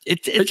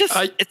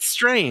 It's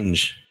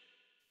strange.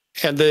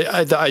 And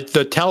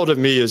the tell to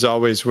me is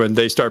always when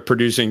they start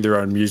producing their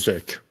own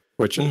music,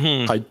 which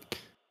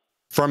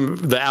from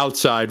the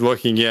outside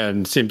looking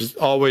in,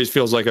 always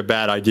feels like a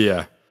bad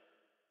idea.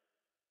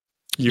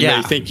 You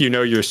may think you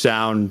know your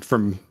sound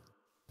from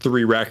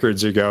 3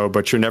 records ago,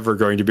 but you're never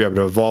going to be able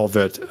to evolve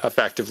it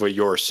effectively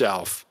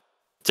yourself,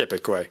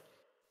 typically.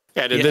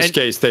 And in this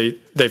case,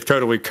 they've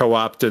totally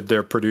co-opted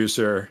their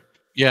producer.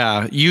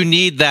 Yeah, you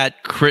need that.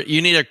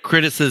 You need a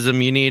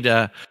criticism. You need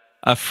a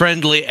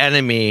friendly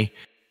enemy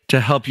to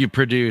help you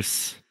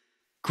produce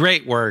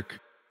great work,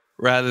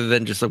 rather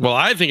than just like, well,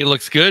 I think it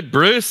looks good,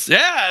 Bruce.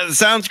 Yeah, it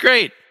sounds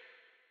great.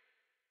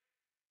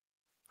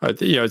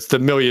 It's the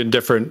million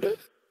different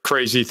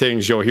crazy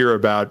things you'll hear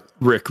about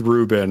Rick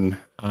Rubin,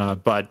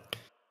 but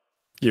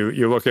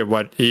you look at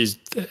what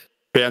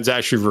bands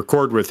actually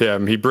record with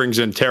him. He brings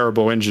in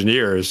terrible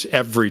engineers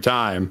every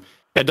time.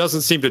 It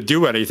doesn't seem to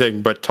do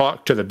anything but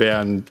talk to the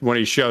band when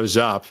he shows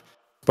up.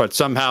 But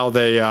somehow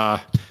they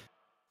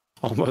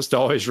almost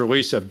always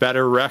release a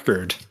better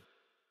record.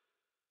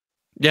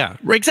 Yeah,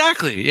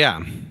 exactly.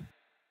 Yeah.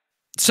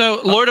 So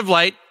Lord of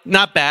Light,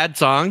 not bad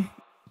song.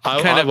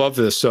 I love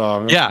this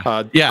song.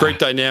 Yeah. Great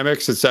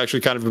dynamics. It's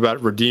actually kind of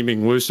about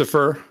redeeming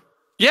Lucifer.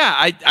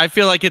 Yeah, I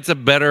feel like it's a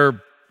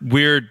better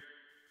weird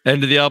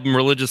end of the album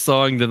religious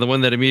song than the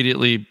one that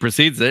immediately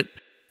precedes it.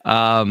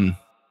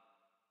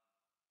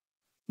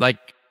 Like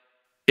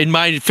in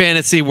my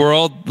fantasy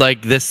world,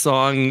 like this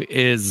song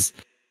is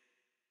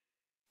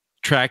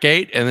track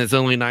 8 and it's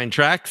only 9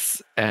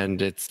 tracks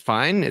and it's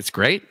fine. It's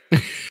great.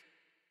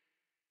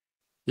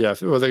 Yeah,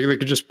 well, they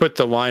could just put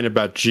the line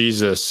about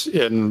Jesus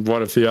in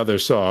one of the other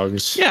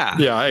songs. Yeah.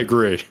 Yeah, I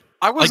agree.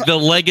 Like the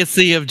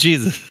legacy of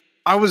Jesus.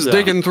 I was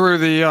digging through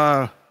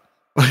the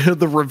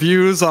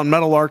reviews on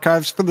Metal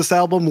Archives for this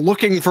album,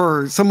 looking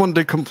for someone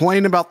to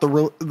complain about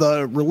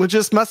the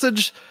religious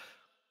message.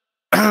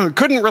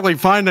 Couldn't really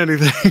find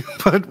anything,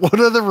 but one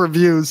of the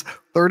reviews,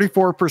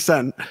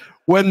 34%,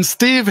 when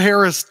Steve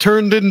Harris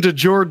turned into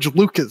George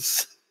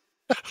Lucas.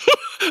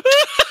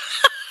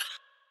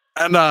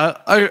 And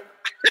I'm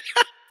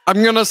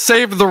gonna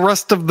save the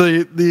rest of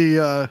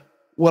the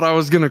what I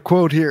was gonna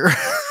quote here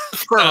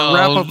for a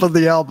wrap up of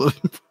the album.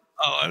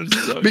 Oh, I'm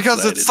so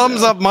because it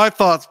sums up my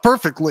thoughts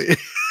perfectly.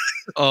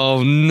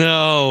 Oh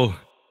no!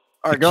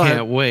 All right, go ahead.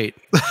 Can't wait.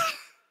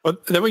 Well,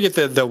 then we get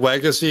the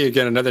Legacy,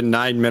 again, another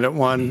 9-minute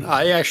one.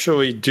 I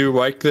actually do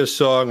like this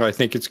song. I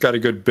think it's got a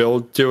good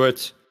build to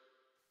it.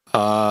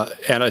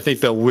 And I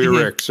think the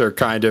lyrics are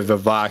kind of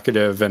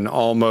evocative and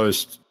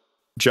almost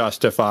take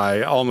it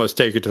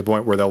to the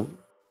point where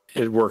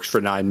it works for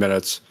 9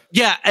 minutes.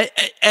 Yeah,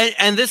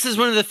 and this is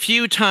one of the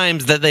few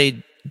times that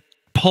they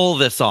pull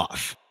this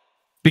off.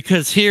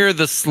 Because here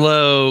the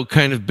slow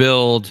kind of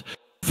build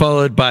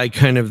followed by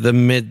kind of the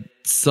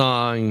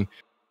mid-song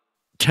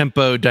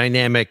tempo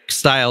dynamic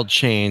style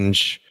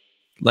change,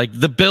 like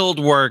the build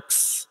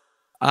works.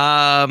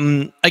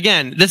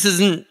 Again, this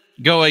isn't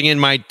going in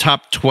my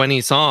top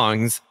 20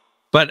 songs,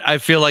 but I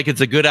feel like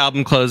it's a good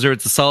album closer.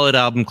 It's a solid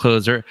album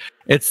closer.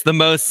 It's the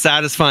most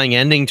satisfying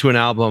ending to an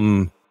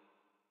album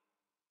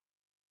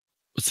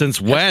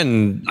since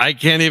when? I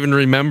can't even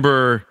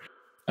remember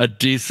a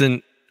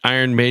decent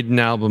Iron Maiden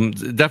album.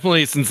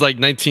 Definitely since like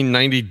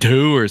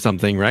 1992 or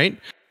something, right?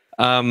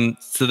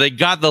 So they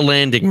got the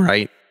landing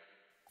right.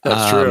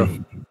 That's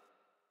true.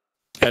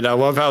 And I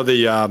love how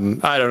the I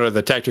don't know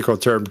the technical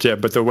term,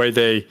 Tim, but the way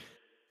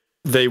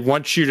they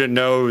want you to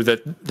know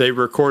that they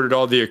recorded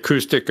all the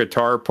acoustic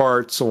guitar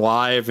parts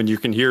live, and you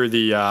can hear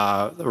the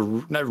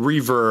not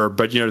reverb,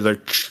 but the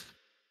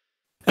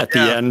at the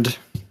end.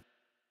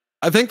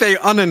 I think they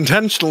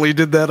unintentionally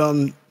did that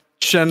on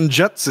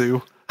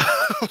Shenjetsu.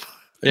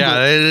 Yeah,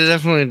 they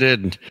definitely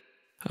did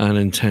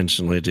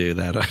unintentionally do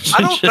that.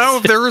 I don't know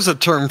if there is a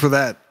term for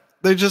that.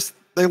 They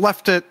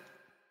left it.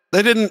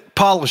 They didn't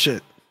polish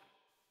it.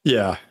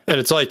 Yeah, and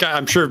it's like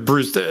I'm sure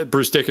Bruce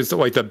Dickinson,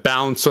 like the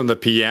bounce on the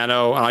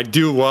piano. I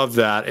do love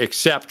that,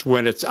 except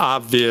when it's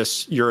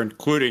obvious you're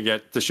including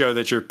it to show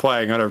that you're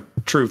playing on a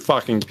true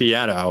fucking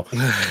piano.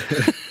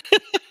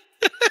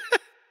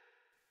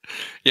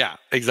 Yeah,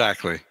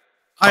 exactly.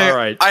 All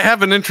right. I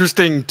have an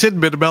interesting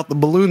tidbit about the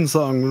balloon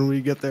song when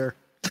we get there.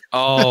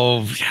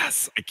 Oh,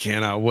 yes. I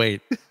cannot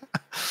wait.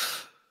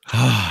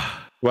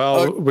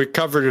 Well, we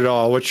covered it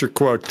all. What's your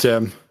quote,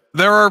 Tim?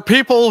 There are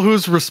people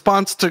whose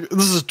response to...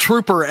 This is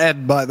Trooper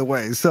Ed, by the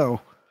way. So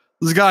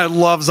this guy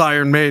loves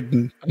Iron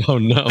Maiden. Oh,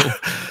 no.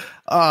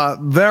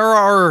 There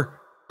are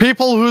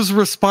people whose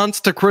response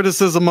to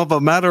criticism of a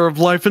matter of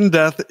life and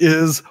death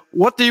is,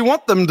 what do you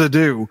want them to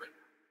do?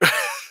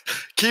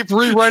 Keep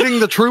rewriting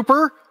The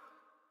Trooper?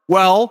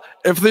 Well,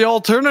 if the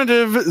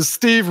alternative is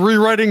Steve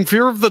rewriting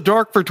Fear of the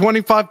Dark for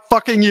 25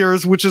 fucking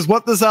years, which is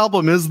what this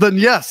album is, then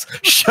yes,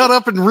 shut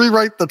up and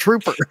rewrite The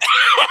Trooper.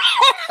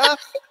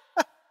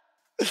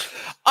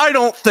 I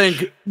don't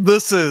think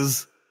this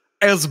is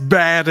as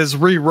bad as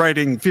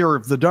rewriting Fear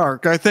of the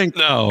Dark. I think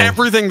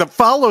everything that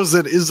follows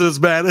it is as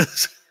bad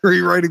as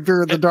rewriting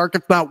Fear of the Dark,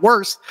 if not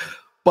worse.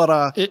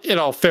 But in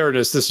all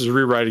fairness, this is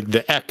rewriting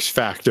the X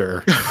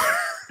Factor.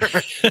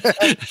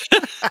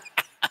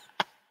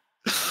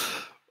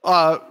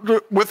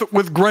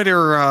 With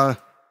greater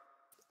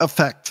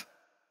effect.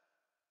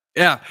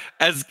 Yeah.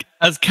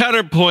 As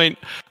counterpoint,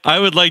 I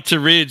would like to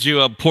read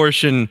you a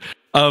portion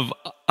of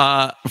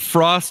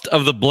Frost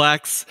of the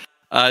Black's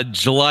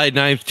July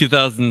 9th,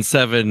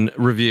 2007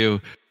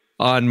 review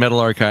on Metal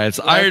Archives.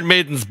 Iron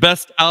Maiden's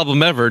best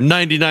album ever,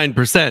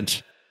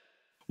 99%.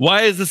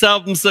 Why is this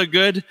album so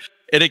good?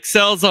 It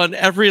excels on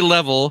every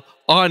level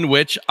on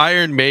which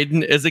Iron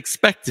Maiden is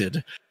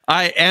expected.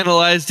 I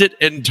analyzed it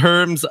in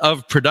terms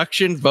of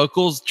production,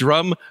 vocals,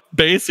 drum,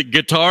 bass,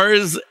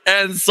 guitars,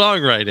 and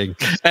songwriting.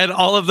 And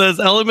all of those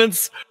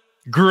elements,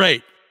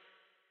 great.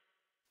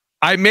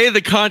 I made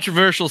the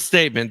controversial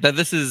statement that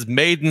this is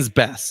Maiden's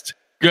best.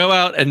 Go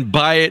out and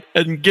buy it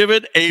and give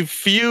it a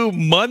few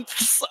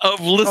months of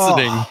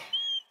listening.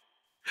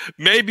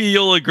 Maybe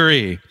you'll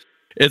agree.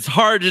 It's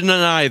hard to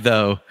deny,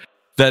 though,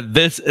 that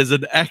this is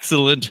an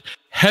excellent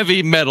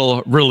heavy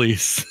metal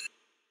release.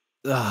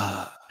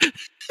 Yeah.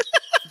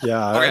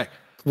 Okay.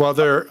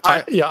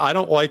 I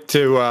don't like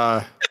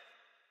to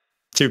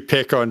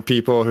pick on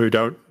people who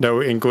don't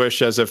know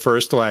English as a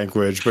first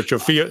language, but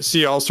you'll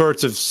see all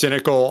sorts of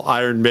cynical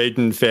Iron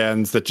Maiden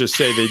fans that just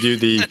say they do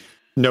the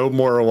No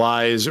More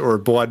Lies or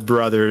Blood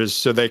Brothers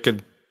so they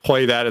can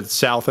play that in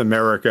South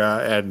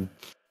America and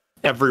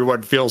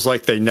everyone feels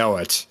like they know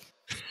it.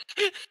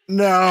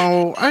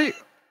 No,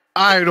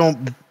 I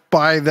don't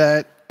buy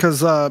that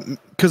because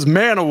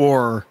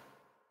Manowar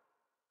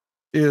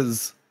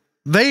is,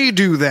 they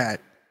do that.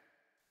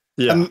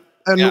 Yeah.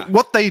 And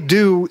what they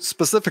do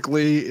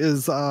specifically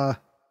is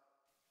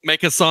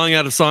make a song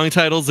out of song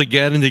titles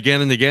again and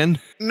again and again.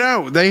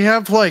 No, they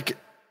have like,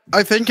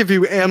 I think if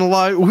you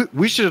analyze,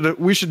 we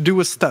should do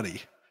a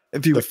study.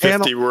 If you the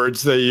 50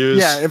 words they use.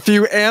 Yeah, if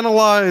you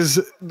analyze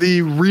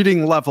the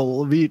reading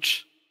level of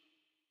each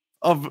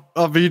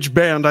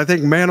band, I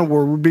think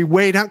Manowar would be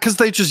way down because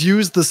they just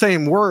use the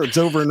same words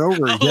over and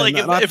over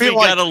again. Like if we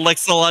got a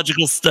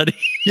lexicological study.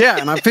 Yeah,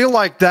 and I feel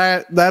like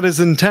that is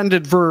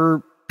intended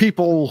for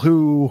people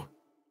who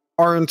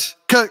aren't,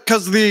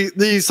 because the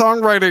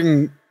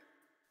songwriting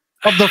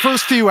of the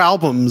first few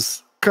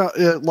albums,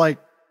 like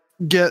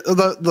get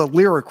the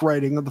lyric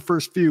writing of the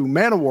first few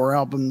Manowar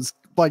albums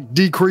like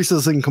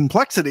decreases in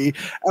complexity,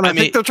 and I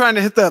think they're trying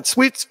to hit that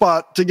sweet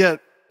spot to get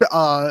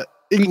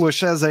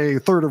English as a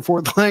third or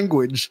fourth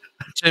language.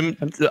 Tim,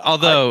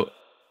 although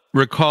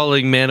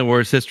recalling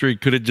Manowar's history,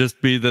 could it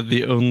just be that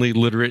the only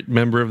literate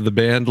member of the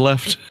band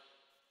left?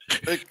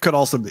 It could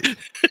also be.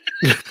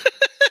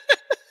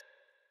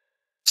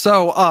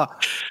 So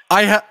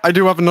I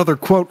do have another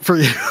quote for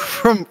you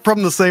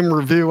from the same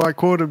review I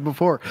quoted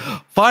before.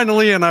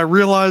 Finally, and I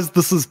realize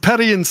this is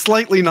petty and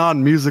slightly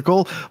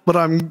non-musical, but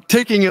I'm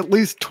taking at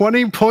least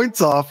 20 points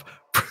off.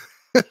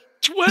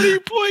 20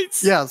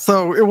 points? Yeah,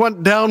 so it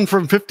went down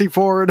from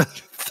 54 to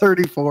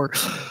 34.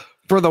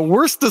 For the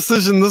worst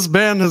decision this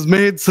band has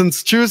made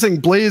since choosing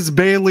Blaze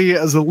Bayley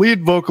as a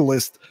lead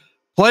vocalist,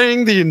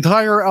 playing the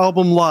entire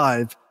album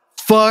live.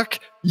 Fuck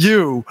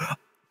you.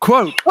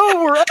 Quote,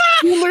 oh, we're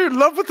absolutely in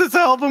love with this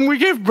album we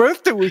gave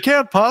birth to. We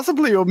can't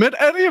possibly omit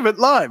any of it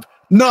live.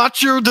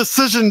 Not your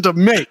decision to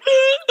make.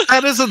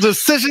 That is a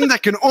decision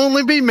that can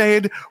only be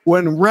made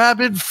when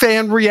rabid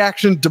fan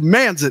reaction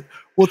demands it.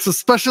 What's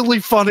especially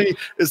funny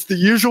is the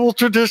usual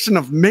tradition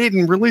of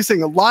Maiden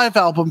releasing a live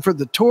album for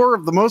the tour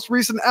of the most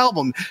recent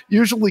album,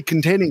 usually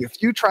containing a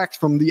few tracks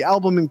from the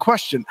album in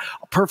question.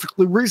 A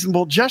perfectly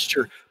reasonable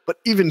gesture. But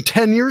even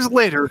 10 years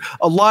later,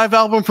 a live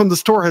album from the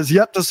store has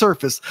yet to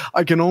surface.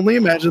 I can only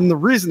imagine the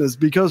reason is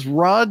because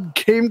Rod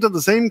came to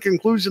the same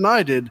conclusion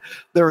I did.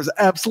 There is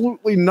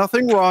absolutely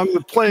nothing wrong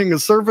with playing a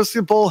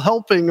serviceable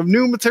helping of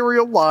new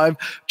material live,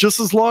 just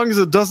as long as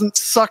it doesn't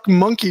suck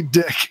monkey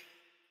dick.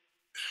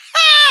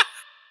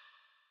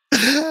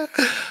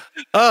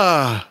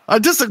 I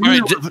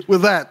disagree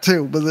with that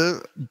too, but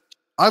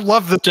I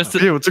love this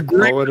review. It's a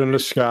great poet and a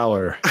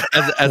scholar.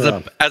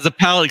 As a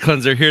palate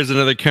cleanser, here's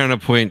another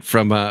counterpoint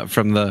from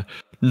the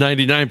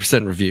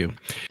 99% review.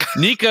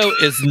 Nico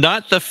is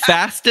not the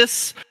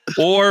fastest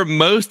or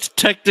most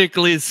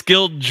technically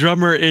skilled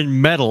drummer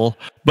in metal,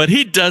 but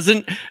he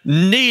doesn't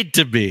need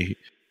to be.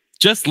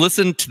 Just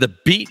listen to the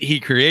beat he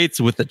creates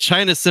with the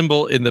China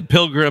cymbal in The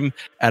Pilgrim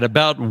at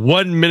about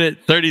 1 minute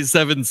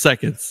 37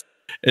 seconds.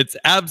 It's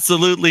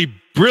absolutely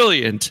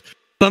brilliant.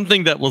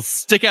 Something that will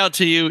stick out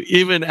to you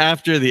even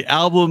after the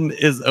album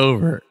is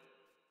over.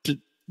 Do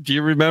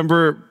you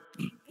remember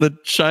the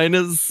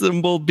China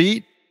cymbal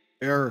beat?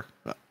 Here,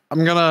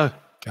 I'm gonna.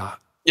 God.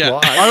 Yeah.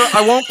 Well,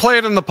 I won't play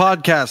it in the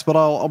podcast, but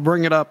I'll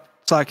bring it up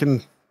so I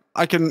can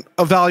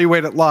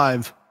evaluate it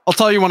live. I'll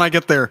tell you when I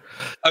get there.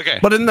 Okay.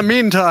 But in the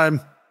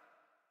meantime,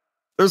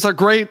 there's a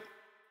great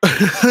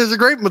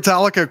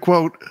Metallica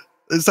quote.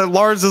 It said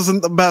Lars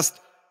isn't the best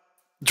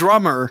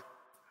drummer,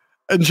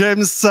 and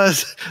James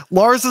says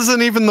Lars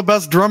isn't even the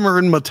best drummer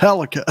in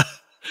Metallica.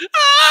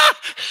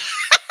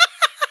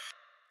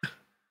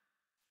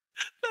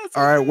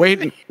 All right,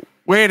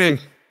 waiting.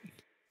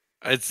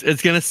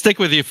 It's gonna stick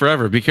with you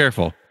forever. Be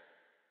careful.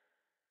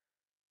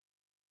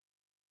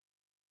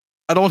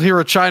 I don't hear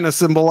a China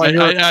cymbal. I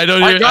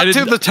don't hear. got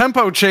to the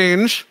tempo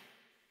change.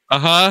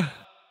 Uh-huh.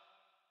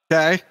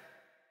 Okay.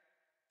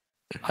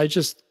 I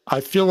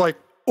feel like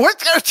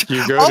What?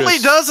 All he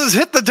does is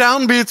hit the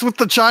downbeats with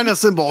the China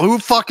cymbal. Who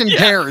fucking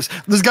cares?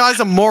 This guy's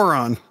a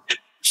moron.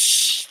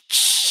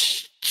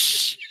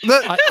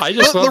 I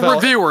just love the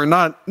reviewer,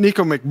 not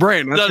Nico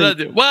McBrain.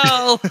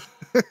 Well,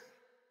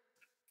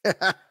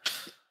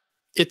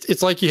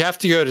 it's like you have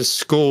to go to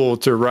school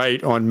to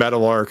write on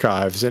Metal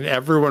Archives, and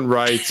everyone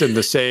writes in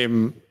the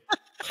same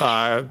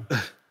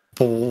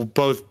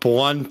both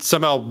blunt,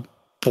 somehow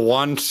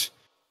blunt,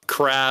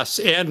 crass,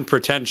 and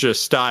pretentious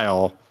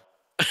style.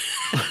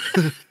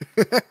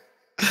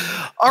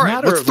 All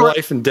right, Matter of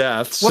life and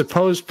death.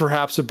 Suppose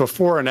perhaps a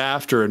before and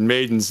after in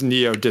Maiden's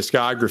Neo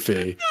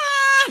discography.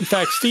 In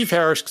fact, Steve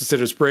Harris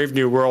considers Brave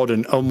New World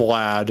and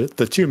AMoLaD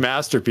the two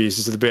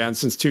masterpieces of the band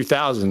since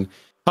 2000.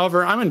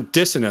 However, I'm in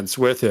dissonance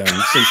with him,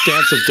 since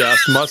Dance of Death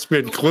must be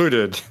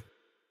included.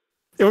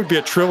 It would be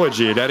a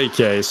trilogy in any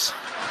case.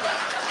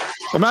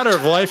 A Matter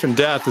of Life and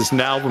Death is an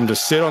album to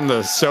sit on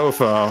the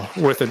sofa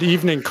with an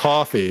evening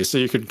coffee so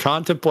you can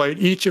contemplate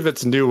each of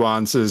its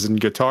nuances and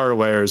guitar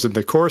layers in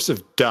the course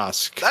of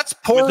dusk. That's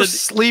poor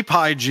sleep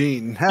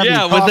hygiene.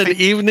 With an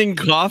evening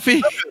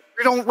coffee?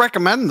 We don't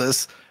recommend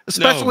this,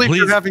 especially if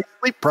you're having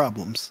sleep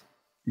problems.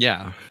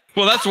 Yeah.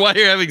 Well, that's why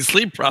you're having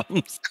sleep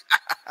problems.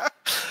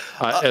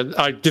 And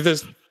I give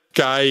this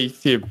guy,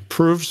 he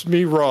proves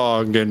me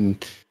wrong,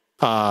 and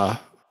well,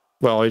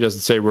 he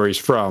doesn't say where he's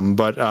from,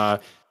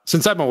 but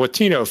since I'm a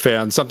Latino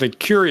fan, something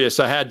curious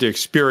I had to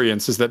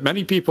experience is that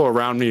many people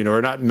around me who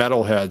are not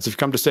metalheads have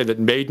come to say that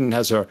Maiden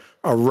has a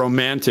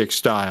romantic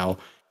style.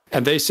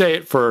 And they say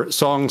it for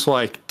songs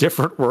like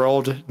Different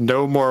World,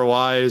 No More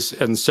Lies,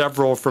 and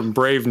several from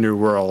Brave New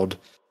World.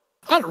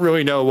 I don't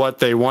really know what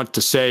they want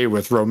to say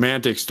with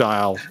romantic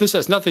style. This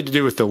has nothing to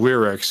do with the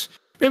lyrics.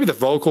 Maybe the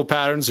vocal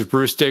patterns of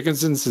Bruce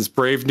Dickinson since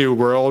Brave New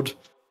World.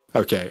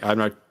 Okay, I'm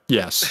not,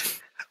 yes.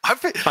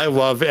 I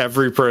love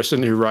every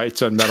person who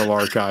writes on Metal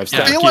Archives.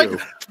 I feel like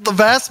the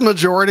vast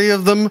majority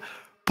of them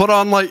put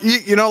on like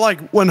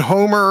like when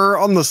Homer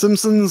on The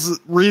Simpsons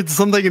reads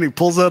something and he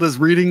pulls out his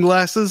reading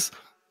glasses.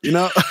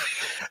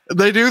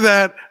 They do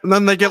that, and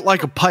then they get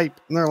like a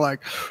pipe, and they're like,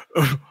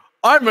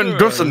 "I'm in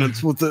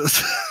dissonance with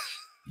this."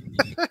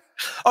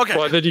 Okay.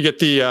 Well, then you get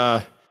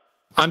the.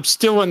 I'm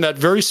still in that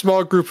very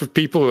small group of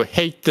people who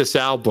hate this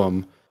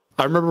album.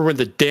 I remember when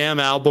the damn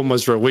album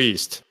was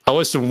released. I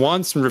listened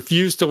once and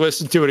refused to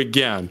listen to it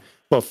again.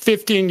 Well,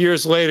 15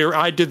 years later,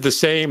 I did the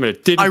same, and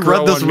it didn't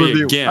grow on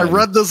me again. I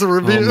read this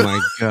review. Oh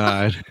my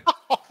god!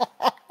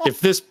 If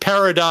this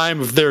paradigm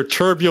of their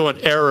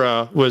turbulent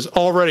era was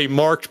already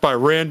marked by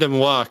random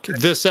luck,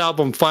 this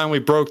album finally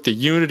broke the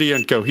unity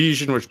and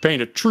cohesion which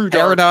paint a true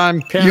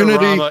paradigm,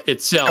 panorama unity,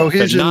 itself,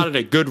 cohesion. and not in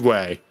a good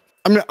way.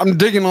 I'm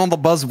digging all the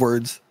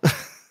buzzwords.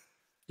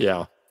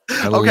 Yeah.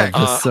 I love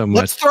this so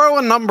much. Let's throw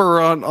a number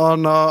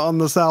on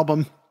this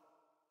album.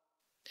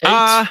 8.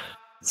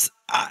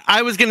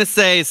 I was gonna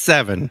say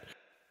 7.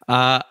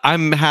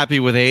 I'm happy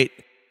with 8.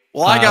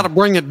 Well, I got to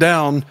bring it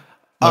down.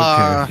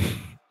 Okay.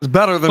 It's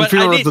better than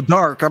Fear of the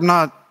Dark. I'm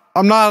not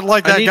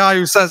like that guy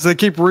who says they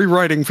keep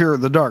rewriting Fear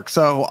of the Dark.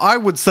 So I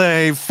would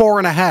say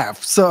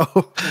 4.5. So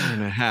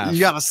 4.5. You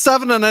got a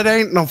 7 and an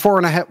 8 and a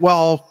 4.5.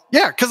 Well,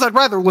 yeah, because I'd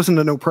rather listen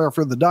to No Prayer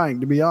for the Dying,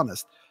 to be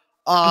honest.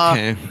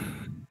 Okay.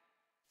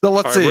 So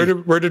let's see.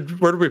 Where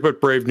did we put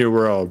Brave New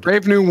World?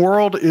 Brave New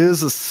World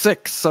is a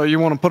 6. So you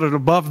want to put it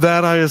above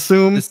that, I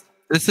assume.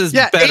 This is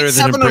better 8, than a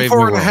 7, Brave and New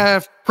World.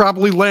 4.5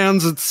 probably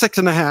lands at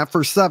 6.5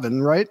 or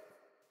 7, right?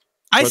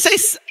 I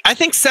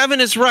think 7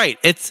 is right.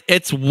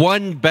 It's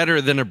one better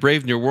than a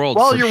Brave New World.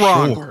 Well, for you're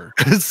wrong.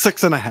 It's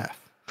 6.5.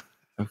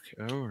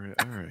 Okay, all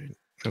right.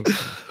 Okay.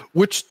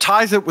 Which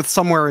ties it with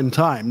Somewhere in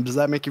Time. Does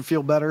that make you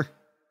feel better?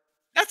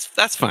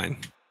 That's fine.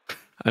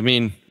 I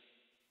mean,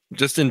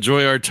 just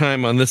enjoy our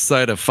time on this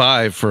side of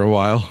 5 for a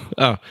while.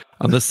 Oh,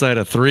 on this side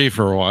of 3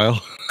 for a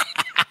while.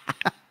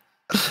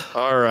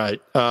 All right.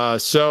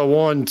 So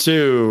 1,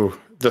 2,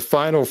 The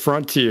Final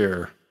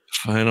Frontier.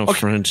 Final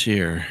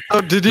Frontier.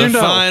 Oh, did you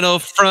know? Final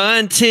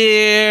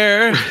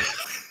Frontier.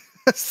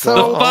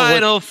 So the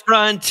Final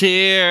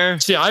Frontier.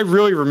 See, I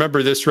really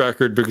remember this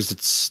record because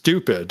it's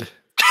stupid.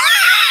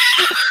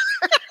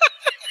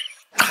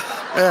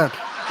 Yeah,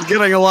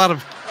 getting a lot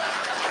of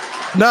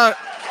now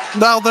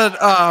that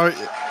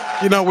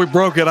You know, we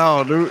broke it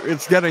out.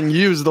 It's getting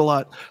used a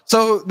lot.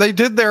 So they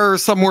did their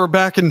Somewhere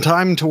Back in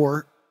Time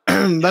tour.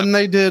 Then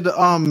they did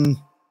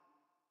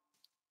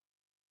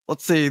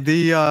let's see,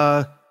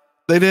 they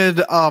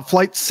did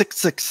Flight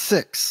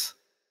 666.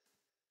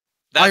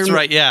 That's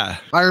right, yeah.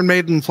 Iron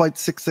Maiden Flight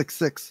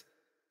 666.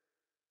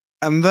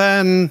 And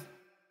then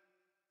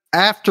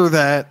after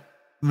that,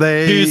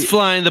 Who's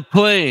flying the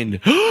plane?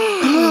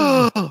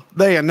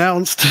 They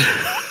announced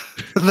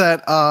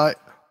that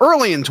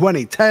early in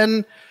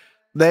 2010,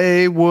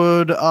 they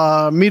would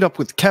meet up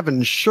with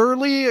Kevin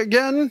Shirley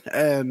again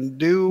and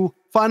do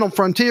Final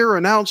Frontier,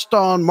 announced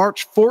on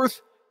March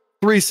 4th.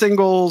 3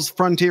 singles,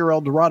 Frontier,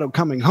 El Dorado,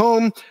 Coming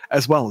Home,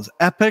 as well as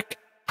epic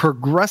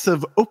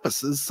progressive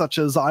opuses such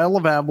as Isle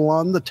of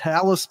Avalon, The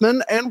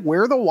Talisman, and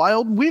Where the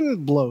Wild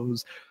Wind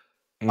Blows.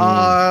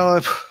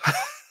 So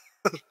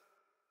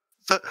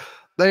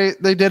they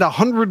did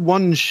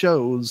 101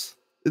 shows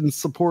in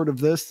support of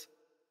this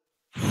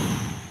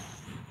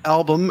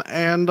album,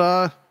 and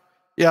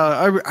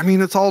yeah, I mean,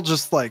 it's all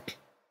just like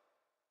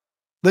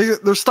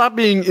there stopped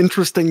being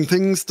interesting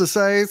things to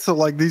say, so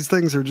like these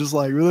things are just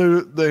like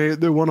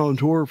they went on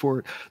tour for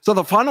it. So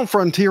the Final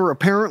Frontier,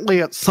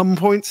 apparently at some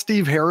point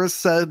Steve Harris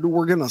said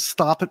we're gonna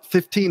stop at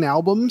 15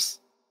 albums.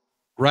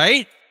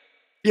 Right?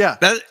 Yeah.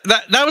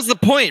 That was the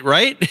point,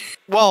 right?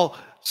 Well,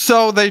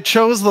 so they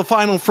chose the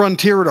Final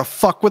Frontier to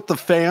fuck with the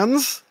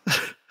fans.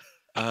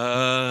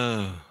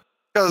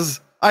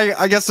 Because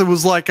I guess it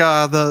was like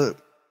the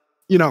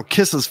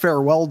Kiss's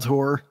farewell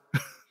tour.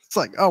 It's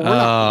like, oh, we're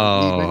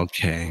not leaving,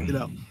 okay. You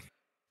know.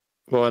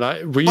 Well,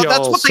 and we that's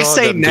all what they saw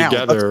say them now.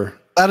 together.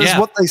 That is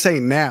what they say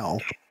now.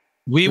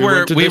 We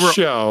were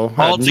show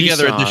all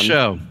together at the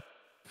show.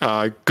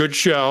 Good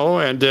show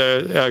and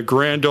a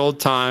grand old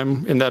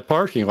time in that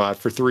parking lot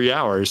for 3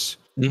 hours.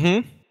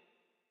 Mm-hmm.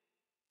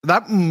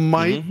 That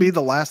might be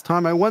the last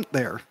time I went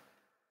there.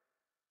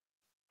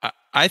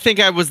 I think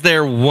I was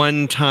there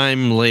one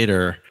time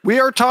later.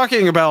 We are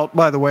talking about,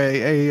 by the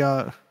way,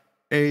 a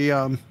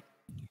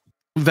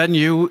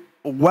venue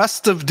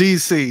west of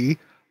DC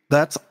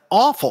that's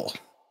awful,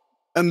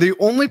 and the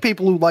only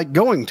people who like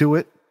going to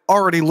it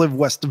already live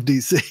west of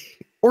DC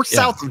or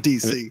south of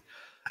DC.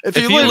 If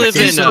you live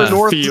east or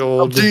north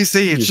of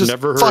DC, it's just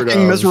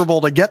fucking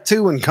miserable to get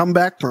to and come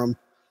back from.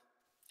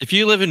 If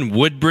you live in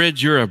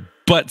Woodbridge, you're a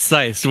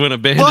butt-sized when a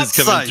band is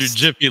coming through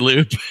Jiffy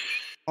Loop.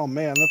 Oh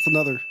man, that's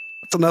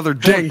another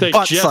dang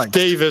butt Jeff size.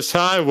 Davis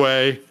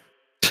Highway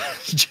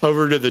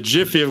over to the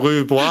Jiffy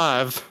Loop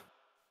Live.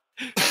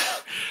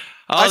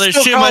 Oh,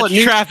 there's too much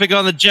traffic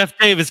on the Jeff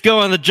Davis. Go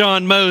on the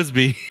John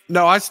Mosby.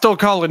 No, I still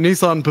call it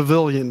Nissan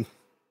Pavilion.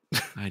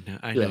 I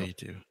know you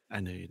do.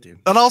 I know you do.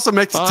 That also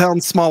makes it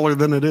sound smaller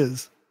than it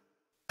is.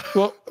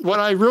 Well,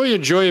 what I really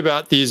enjoy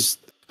about these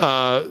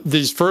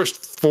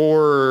first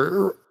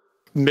 4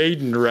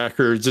 Maiden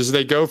records is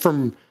they go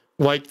from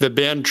like the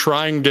band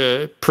trying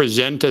to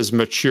present as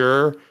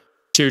mature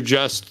to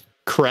just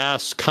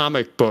crass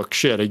comic book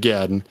shit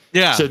again.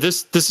 Yeah. So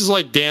this is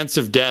like Dance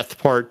of Death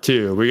Part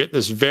 2. We get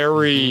this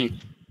very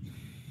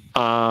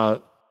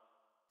comic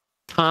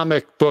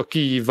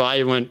booky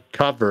violent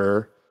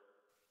cover.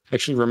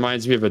 Actually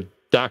reminds me of a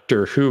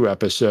Doctor Who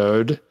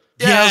episode.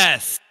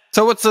 Yes.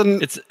 So it's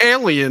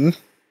alien.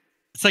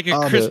 It's like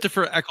a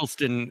Christopher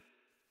Eccleston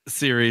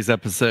series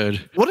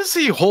episode. What is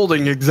he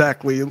holding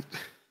exactly?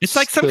 It's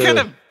like some kind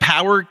of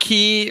power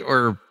key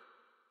or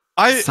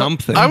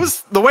something.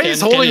 The way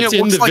he's holding it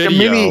looks like a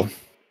mini.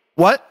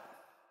 What?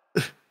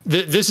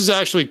 This is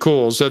actually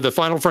cool. So the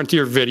Final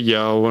Frontier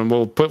video, and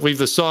we'll leave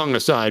the song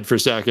aside for a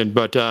second,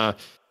 but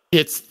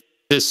it's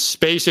this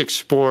space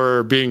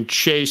explorer being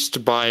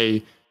chased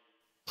by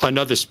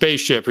another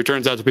spaceship who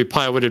turns out to be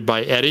piloted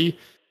by Eddie,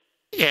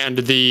 and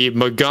the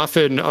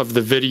MacGuffin of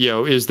the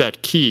video is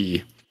that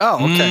key.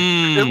 Oh, okay.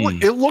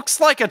 It looks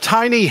like a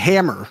tiny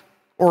hammer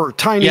or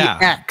tiny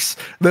axe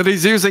that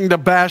he's using to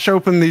bash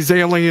open these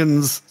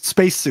aliens'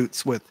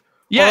 spacesuits with.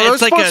 Yeah, they're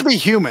it's like supposed to be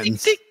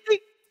humans.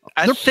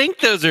 I think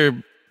those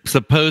are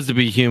supposed to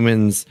be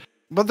humans,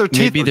 but their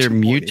teeth maybe they're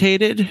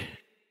mutated.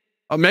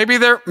 Maybe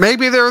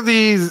they're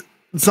these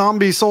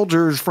zombie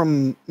soldiers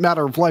from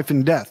Matter of Life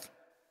and Death.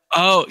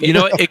 Oh, you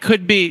know, it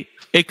could be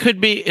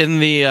in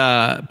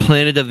the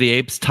Planet of the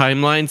Apes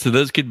timeline. So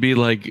those could be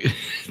like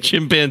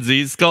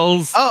chimpanzee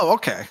skulls. Oh,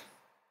 okay.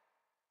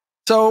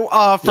 So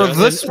for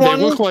this one,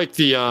 they look like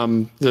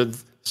the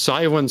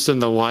Silence in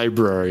the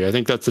Library. I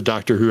think that's the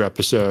Doctor Who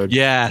episode.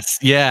 Yes,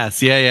 yeah.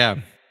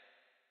 So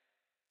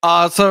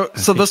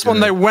this one,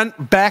 they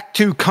went back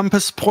to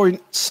Compass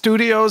Point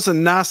Studios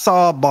in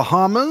Nassau,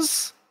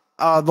 Bahamas.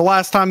 The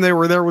last time they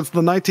were there was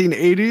the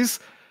 1980s.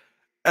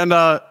 And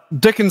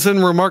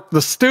Dickinson remarked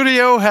the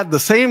studio had the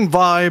same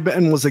vibe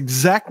and was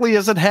exactly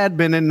as it had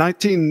been in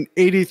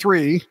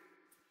 1983.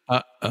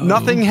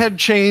 Nothing had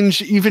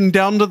changed, even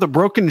down to the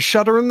broken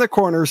shutter in the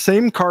corner,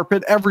 same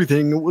carpet,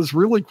 everything. It was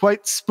really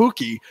quite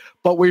spooky,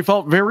 but we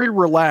felt very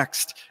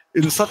relaxed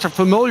in such a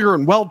familiar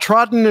and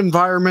well-trodden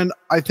environment.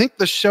 I think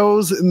the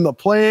shows in the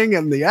playing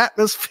and the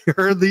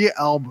atmosphere of the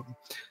album.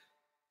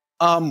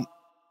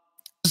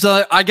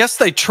 So I guess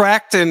they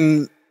tracked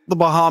in the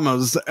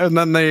Bahamas, and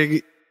then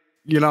they,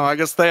 I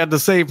guess they had to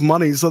save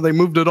money, so they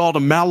moved it all to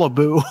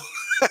Malibu,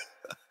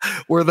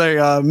 where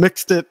they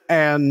mixed it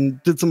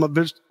and did some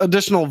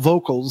additional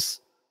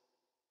vocals.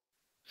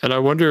 And I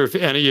wonder if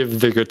any of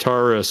the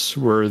guitarists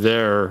were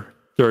there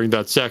during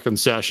that second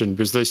session,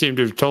 because they seem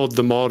to have told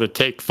them all to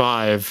take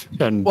 5.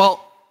 And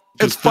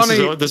it's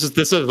funny. This is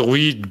the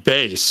lead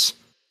bass.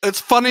 It's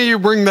funny you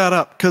bring that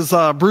up, because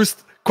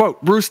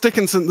Bruce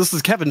Dickinson, this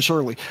is Kevin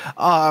Shirley.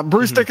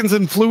 Bruce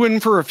Dickinson flew in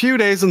for a few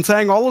days and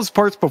sang all his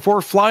parts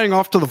before flying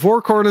off to the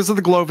 4 corners of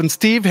the globe, and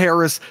Steve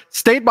Harris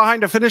stayed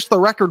behind to finish the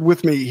record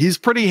with me. He's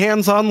pretty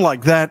hands-on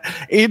like that.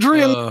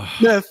 Adrian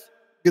Smith,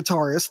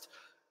 guitarist,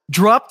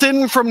 dropped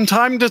in from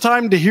time to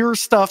time to hear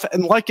stuff,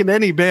 and like in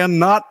any band,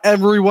 not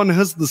everyone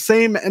has the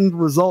same end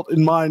result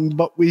in mind,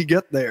 but we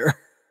get there.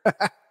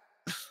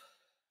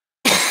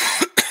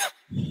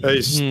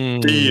 Hey,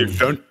 Steve,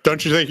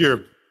 don't you think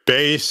your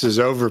bass is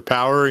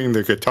overpowering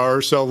the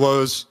guitar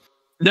solos?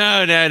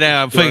 No.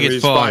 I think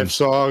it's fine. 5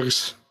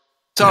 songs.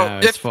 So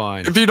it's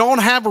fine. If you don't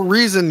have a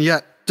reason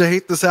yet to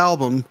hate this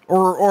album,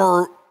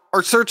 or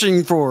are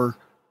searching for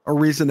a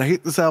reason to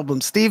hate this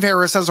album, Steve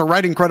Harris has a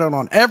writing credit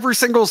on every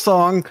single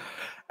song,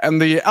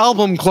 and the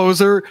album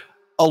closer,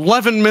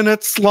 11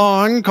 minutes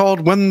long,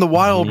 called When the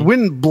Wild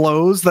Wind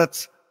Blows.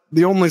 That's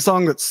the only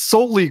song that's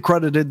solely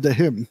credited to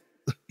him.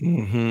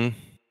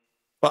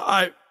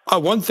 Well,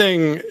 one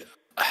thing,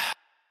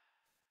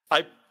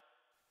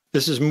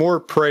 this is more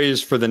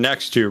praise for the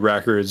next 2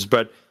 records,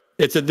 but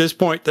it's at this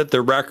point that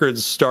the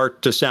records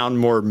start to sound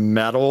more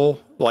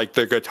metal, like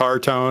the guitar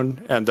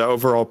tone and the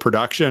overall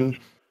production.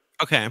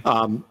 Okay.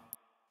 And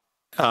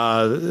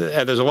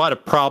there's a lot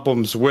of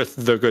problems with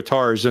the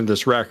guitars in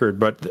this record,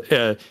 but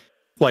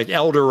like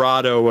El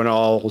Dorado and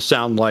all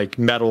sound like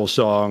metal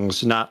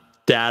songs, not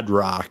dad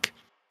rock.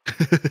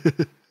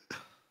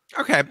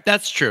 Okay,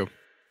 that's true.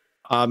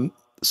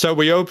 So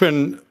we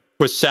open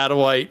with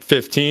Satellite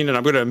 15, and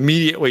I'm going to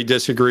immediately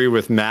disagree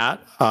with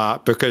Matt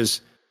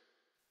because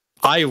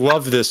I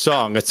love this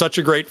song. It's such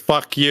a great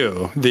fuck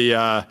you.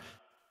 The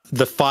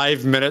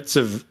 5 minutes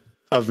of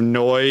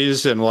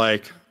noise and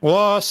like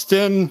lost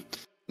in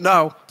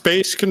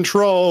bass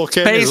control.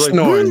 Space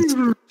noise.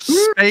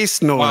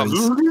 Space noise.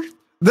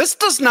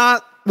 Wow.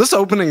 This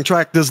opening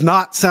track does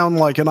not sound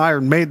like an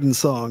Iron Maiden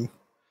song.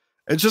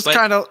 It's just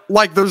kind of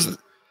like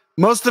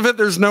most of it,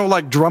 there's no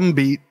like drum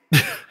beat.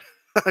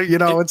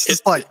 It's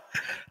just like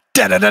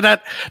da da da da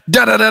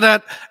da da da da,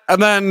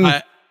 and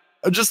then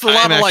just a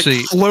lot of like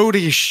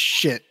floaty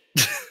shit.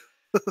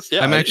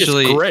 Yeah, I'm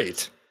actually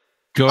great.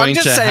 I'm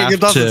just saying it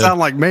doesn't sound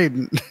like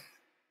Maiden.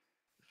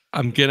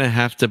 I'm gonna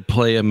have to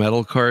play a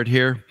metal card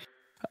here,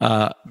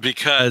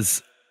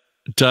 because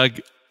Doug,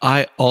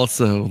 I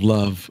also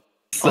love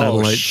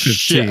Satellite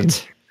 15.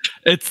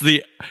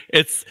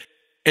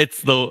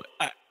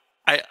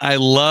 I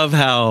love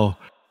how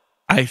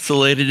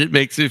isolated it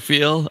makes me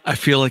feel. I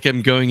feel like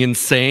I'm going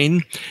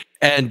insane.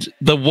 And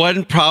the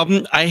one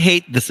problem, I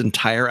hate this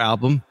entire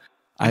album.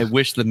 I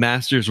wish the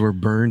masters were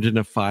burned in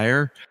a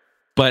fire.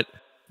 But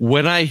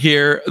when I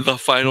hear The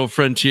Final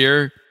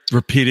Frontier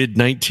repeated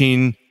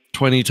 19,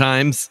 20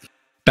 times,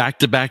 back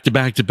to back to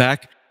back to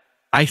back,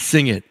 I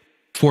sing it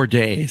for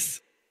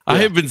days. Yeah. I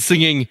have been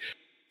singing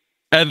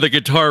and the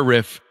guitar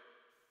riff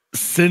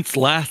since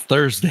last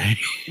Thursday.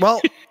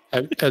 Well,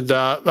 and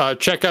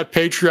check out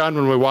Patreon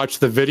when we watch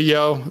the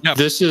video. Yep.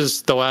 This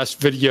is the last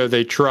video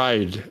they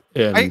tried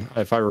in,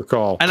 if I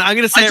recall. And I'm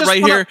going to say it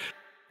right here.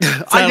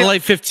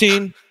 Satellite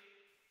 15,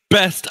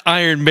 best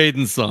Iron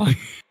Maiden song.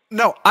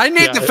 No, I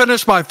need to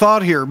finish my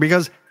thought here,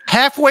 because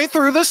halfway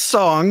through this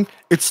song,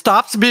 it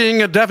stops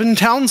being a Devin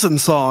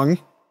Townsend song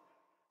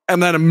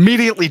and then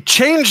immediately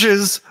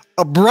changes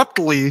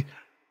abruptly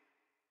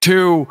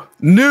to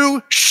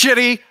new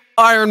shitty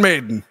Iron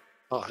Maiden.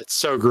 Oh, it's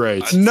so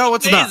great. No,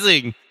 it's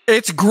amazing. Not.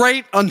 It's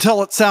great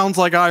until it sounds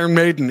like Iron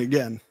Maiden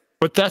again.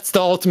 But that's the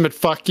ultimate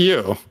fuck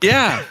you.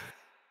 Yeah.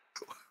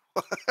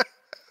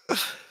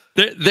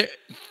 The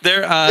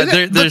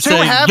two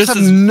halves have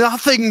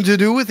nothing to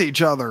do with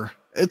each other.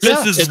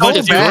 This is what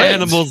you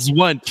animals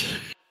want.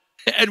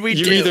 And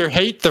you either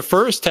hate the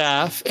first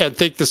half and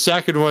think the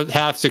second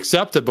half's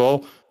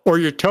acceptable, or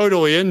you're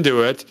totally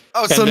into it.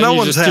 Oh, so no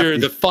one's happy. Hear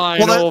the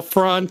Final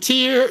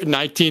Frontier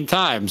 19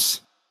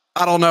 times.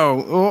 I don't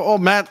know. Oh,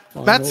 Matt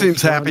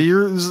seems happy.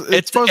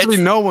 It's supposed to be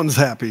no one's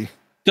happy.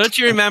 Don't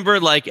you remember,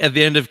 like, at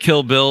the end of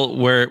Kill Bill,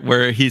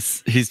 where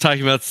he's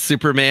talking about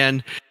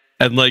Superman,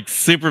 and like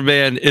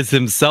Superman is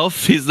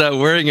himself. He's not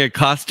wearing a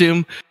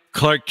costume.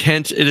 Clark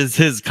Kent, it is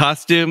his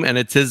costume, and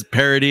it's his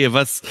parody of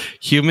us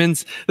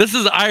humans. This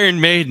is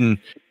Iron Maiden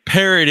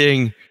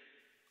parodying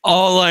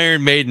all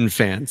Iron Maiden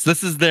fans.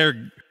 This is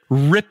their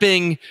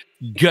ripping.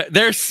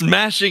 They're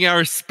smashing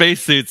our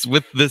spacesuits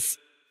with this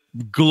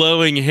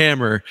glowing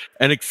hammer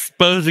and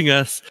exposing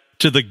us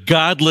to the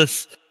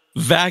godless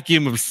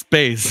vacuum of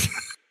space.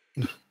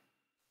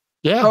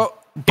 Yeah,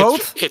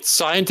 both. It's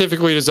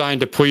scientifically designed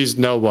to please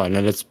no one,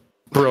 and it's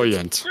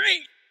brilliant.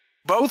 Great.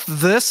 Both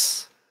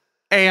this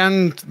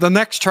and the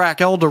next track,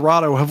 El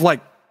Dorado, have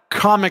like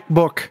comic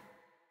book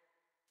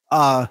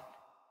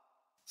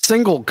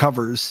single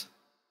covers.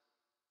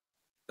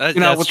 With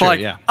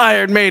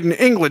Iron Maiden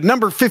England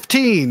number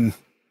 15.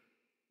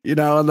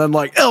 And then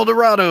like El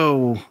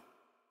Dorado.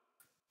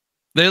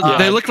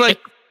 They look like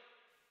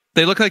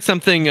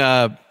something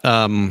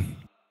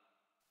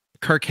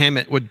Kirk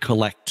Hammett would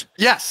collect.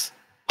 Yes,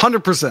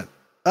 100%.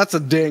 That's a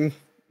ding.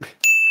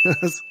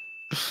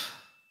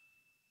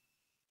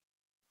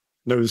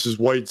 No, this is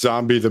White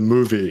Zombie the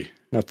movie,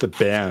 not the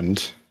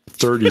band.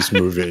 30s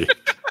movie.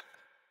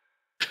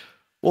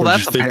 Well, Where'd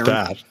that's you think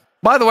apparent. that.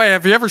 By the way,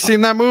 have you ever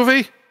seen that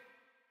movie?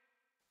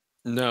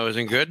 No,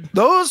 isn't good.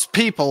 Those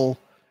people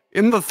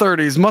in the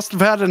 30s must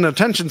have had an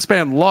attention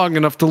span long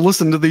enough to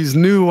listen to these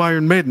new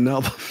Iron Maiden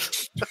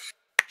albums.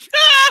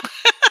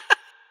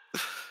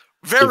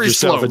 Very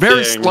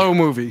slow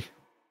movie.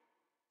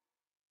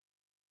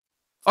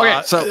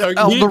 Okay, so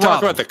we didn't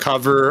talk about the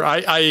cover.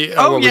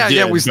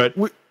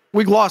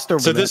 We glossed over.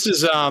 So that. this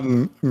is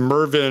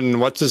Mervyn.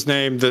 What's his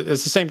name?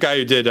 It's the same guy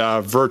who did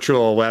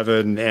Virtual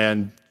 11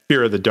 and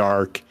Fear of the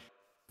Dark.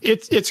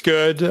 It's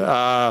good.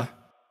 I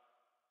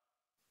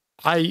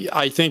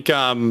think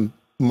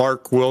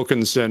Mark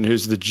Wilkinson,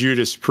 who's the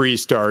Judas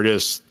Priest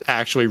artist,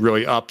 actually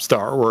really ups the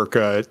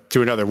artwork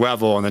to another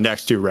level on the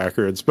next two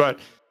records. But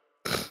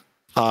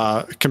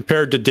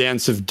compared to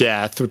Dance of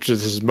Death, which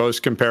this is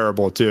most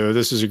comparable to,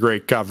 this is a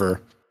great cover.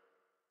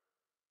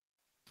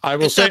 I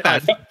will say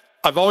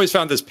I've always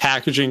found this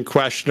packaging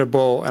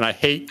questionable, and I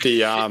hate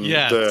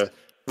the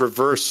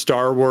reverse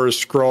Star Wars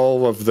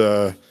scroll of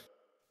the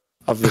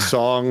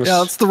songs. Yeah,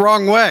 that's the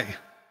wrong way.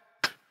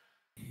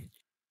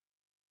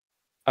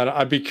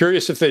 I'd be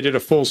curious if they did a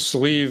full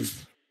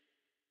sleeve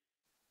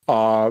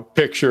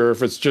picture,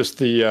 if it's just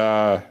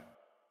the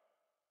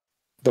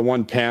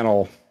one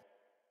panel.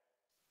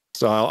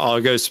 So I'll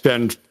go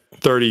spend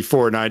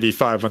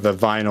 $34.95 on the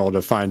vinyl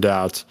to find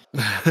out.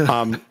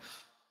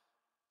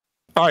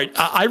 All right,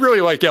 I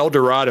really like El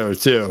Dorado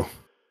too.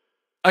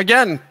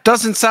 Again,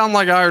 doesn't sound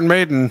like Iron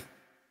Maiden.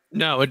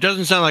 No, it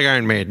doesn't sound like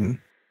Iron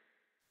Maiden.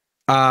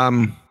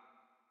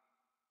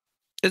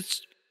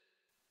 It's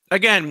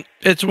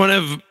one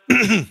of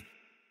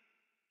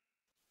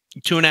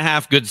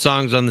 2.5 good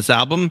songs on this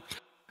album.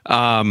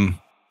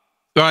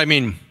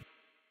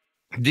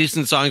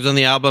 Decent songs on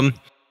the album.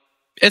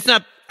 It's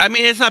not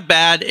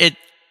bad.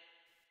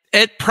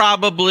 It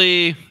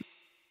probably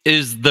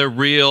is the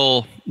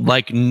real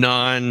like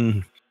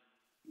non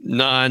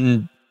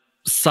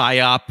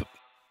psyop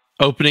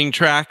opening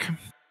track,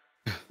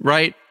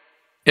 right?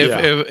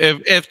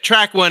 If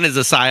track 1 is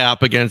a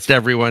psyop against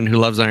everyone who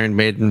loves Iron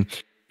Maiden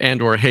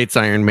and or hates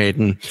Iron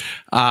Maiden,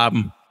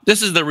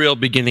 this is the real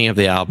beginning of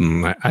the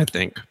album, I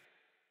think.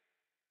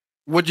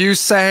 Would you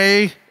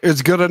say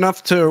it's good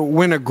enough to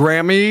win a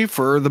Grammy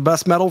for the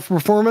best metal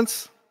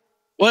performance?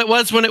 Well, it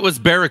was when it was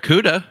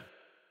Barracuda.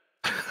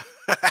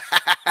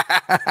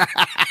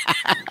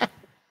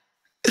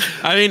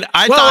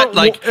 I thought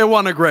like it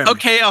won a Grammy.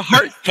 Okay, a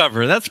heart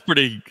cover. That's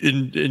pretty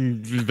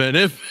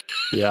inventive.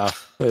 Yeah,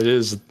 it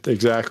is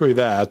exactly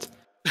that.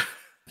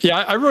 Yeah,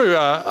 I really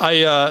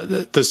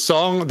the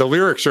song, the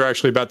lyrics are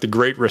actually about the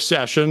Great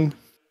Recession.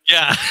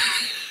 Yeah.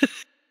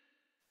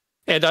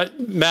 And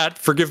Matt,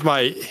 forgive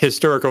my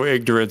historical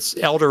ignorance.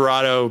 El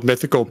Dorado,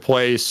 mythical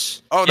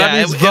place. Oh, that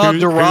means the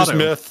Dorado.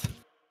 Myth?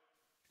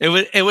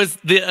 It was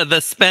the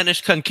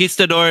Spanish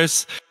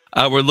conquistadors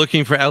were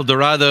looking for El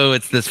Dorado.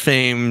 It's this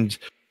famed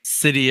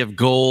city of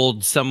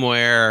gold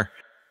somewhere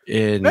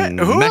in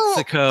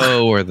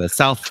Mexico or the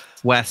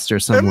Southwest or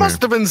somewhere. It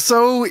must have been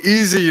so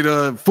easy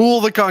to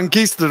fool the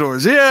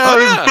conquistadors.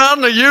 There's a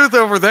fountain of youth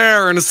over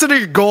there and a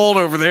city of gold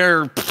over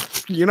there. Drink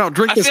this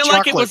chocolate. I feel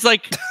like it was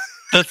like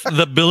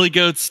the Billy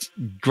Goats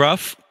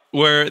gruff,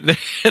 where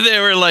they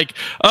were like,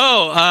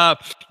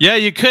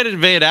 you could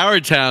invade our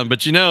town,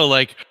 but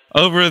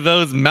over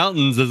those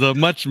mountains is a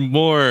much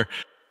more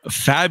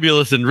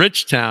fabulous and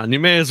rich town. You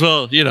may as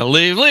well,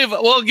 leave.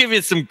 We'll give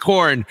you some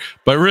corn,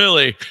 but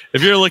really,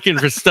 if you're looking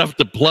for stuff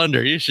to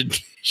plunder, you should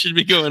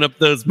be going up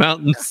those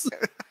mountains.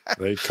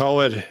 They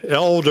call it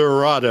El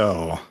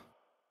Dorado.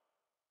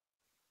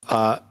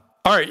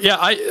 All right, yeah,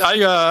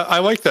 I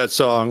like that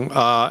song,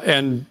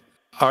 and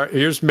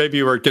here's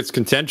maybe where it gets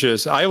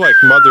contentious. I like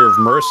Mother of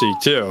Mercy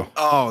too.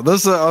 Oh,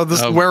 this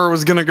is where it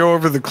was going to go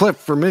over the cliff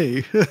for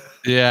me.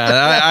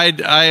 Yeah,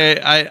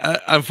 I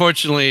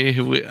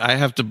unfortunately I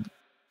have to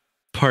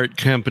part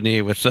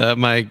company with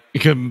my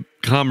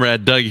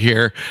comrade Doug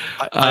here.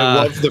 I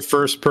love the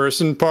first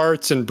person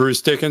parts and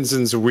Bruce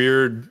Dickinson's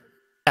weird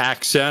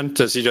accent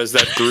as he does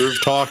that groove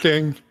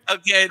talking.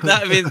 Okay,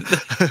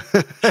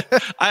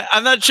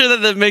 I'm not sure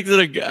that makes it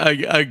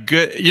a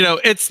good.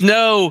 It's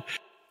no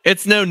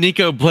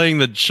Nico playing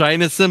the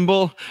China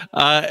cymbal.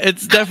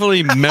 It's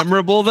definitely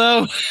memorable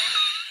though.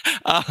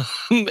 I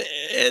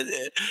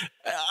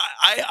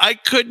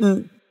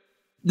couldn't.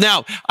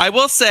 Now, I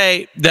will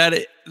say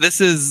that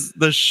this is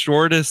the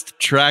shortest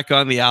track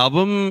on the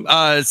album,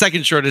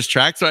 second shortest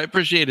track, so I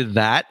appreciated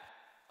that.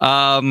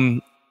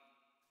 There's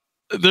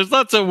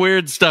lots of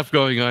weird stuff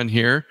going on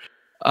here.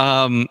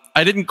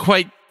 I didn't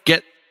quite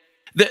get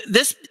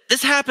This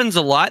happens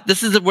a lot.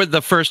 This is where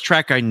the first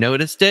track I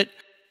noticed it,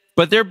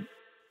 but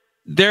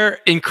they're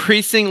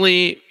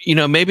increasingly,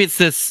 maybe it's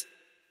this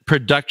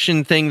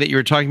production thing that you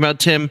were talking about,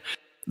 Tim.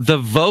 The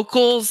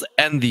vocals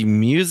and the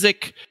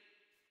music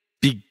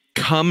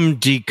become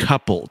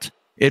decoupled.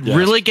 It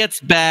really gets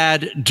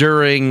bad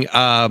during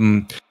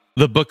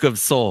the Book of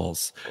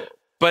Souls,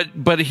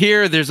 but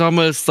here there's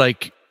almost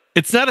like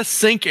it's not a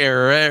sync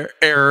error.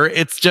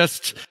 It's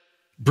just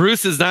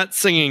Bruce is not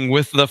singing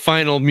with the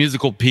final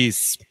musical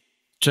piece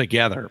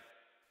together.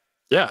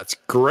 Yeah, it's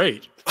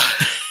great.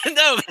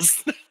 No,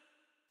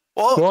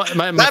 well,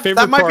 my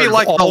favorite might part be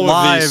like of the all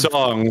live of these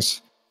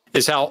songs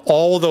is how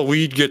all the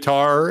lead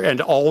guitar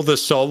and all the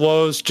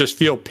solos just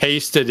feel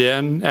pasted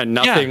in and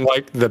nothing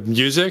like the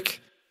music.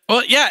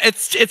 Well, yeah,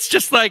 it's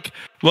just like,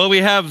 well, we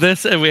have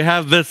this and we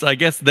have this. I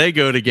guess they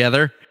go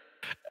together.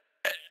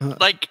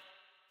 Like,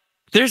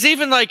 there's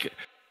even like,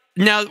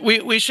 now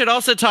we should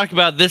also talk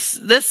about this.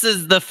 This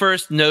is the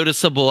first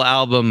noticeable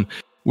album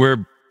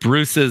where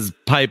Bruce's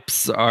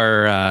pipes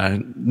are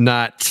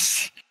not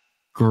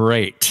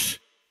great.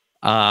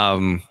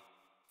 And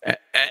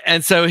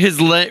so his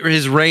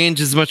range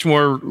is much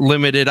more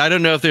limited. I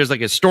don't know if there's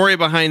like a story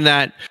behind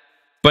that,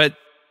 but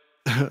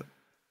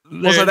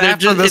was it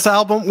after this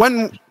album?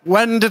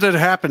 When did it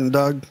happen,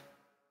 Doug?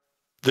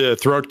 The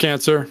throat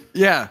cancer?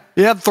 Yeah,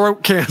 he had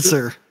throat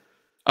cancer.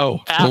 Oh,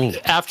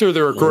 after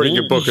the recording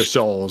of Book of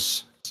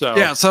Souls. So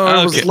yeah, so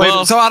it was later.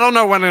 Well, so I don't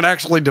know when it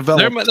actually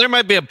developed. There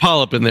might be a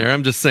polyp in there.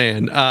 I'm just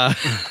saying. I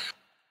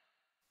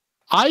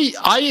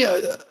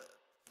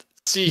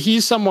see.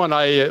 He's someone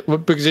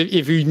because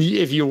if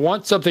you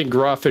want something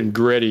gruff and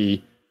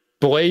gritty,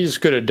 Blaze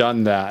could have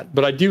done that.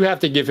 But I do have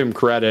to give him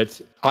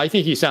credit. I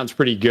think he sounds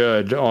pretty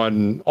good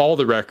on all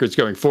the records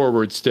going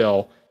forward.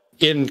 Still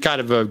in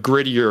kind of a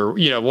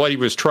grittier, what he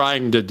was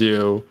trying to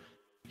do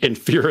in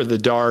Fear of the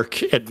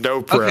Dark and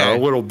No Prayer a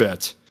little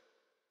bit.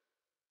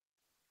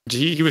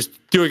 He was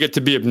doing it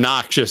to be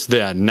obnoxious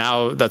then.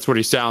 Now that's what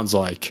he sounds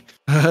like.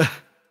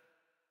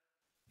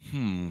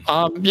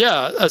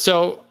 Yeah.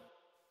 So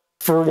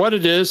for what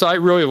it is, I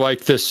really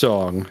like this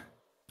song.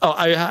 Oh,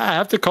 I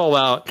have to call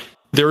out.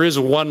 There is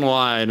one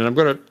line, and I'm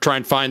going to try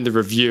and find the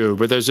review,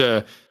 but there's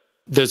a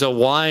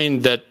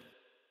line that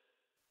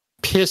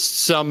pissed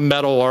some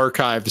Metal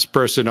Archives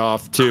person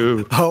off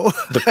to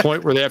the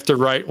point where they have to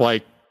write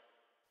like,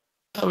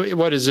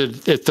 what is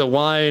it? It's the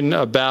line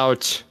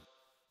about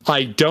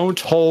I don't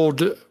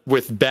hold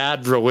with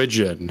bad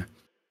religion.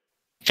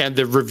 And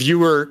the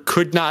reviewer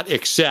could not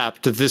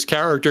accept that this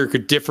character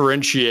could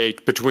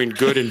differentiate between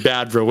good and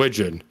bad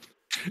religion.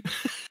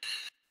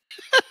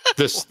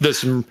 This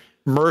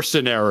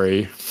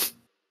mercenary.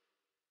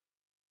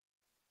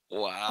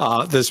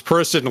 Wow. This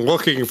person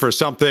looking for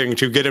something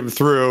to get him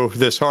through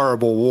this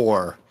horrible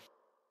war.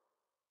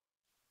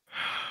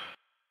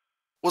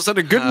 Was it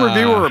a good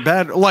review or a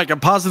bad, like a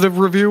positive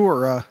review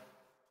or a?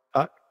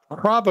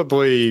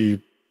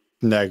 Probably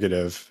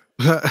negative.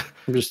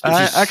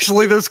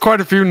 Actually, there's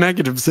quite a few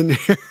negatives in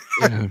here.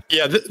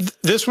 Yeah,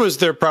 this was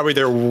probably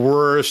their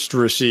worst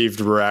received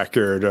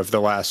record of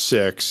the last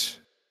 6.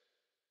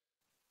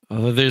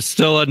 Oh, there's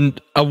still a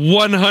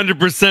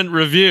 100%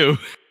 review.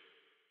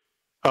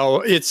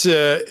 Oh, it's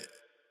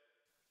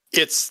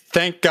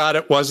Thank God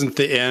It Wasn't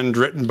the End,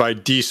 written by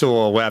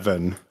Diesel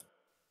 11.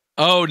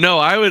 Oh no,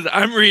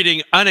 I'm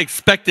reading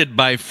Unexpected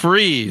by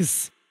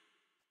Freeze.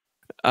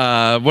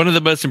 One of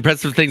the most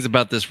impressive things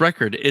about this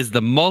record is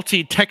the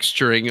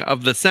multi-texturing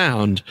of the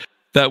sound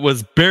that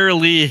was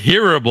barely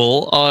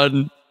hearable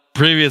on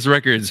previous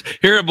records.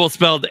 Hearable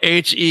spelled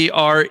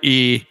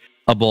H-E-R-E-able,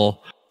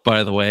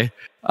 by the way.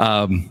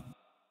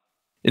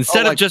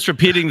 Instead of just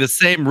repeating the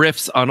same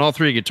riffs on all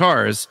 3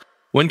 guitars,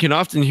 one can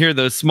often hear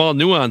those small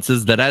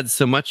nuances that add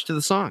so much to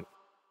the song.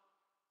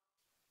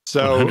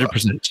 So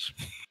 100%.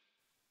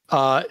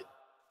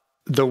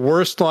 The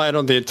worst line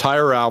on the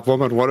entire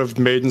album and one of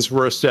Maiden's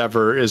worst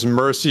ever is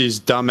Mercy's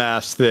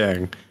dumbass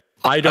thing.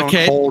 I don't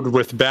hold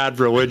with bad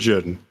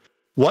religion.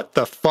 What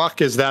the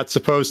fuck is that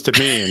supposed to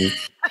mean?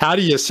 How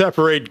do you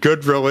separate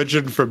good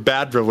religion from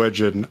bad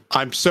religion?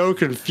 I'm so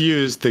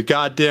confused. The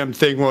goddamn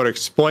thing won't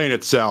explain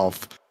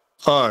itself.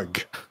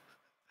 Ugh.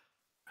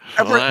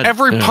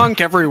 Every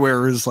punk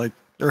everywhere is like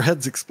their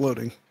heads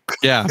exploding.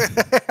 Yeah.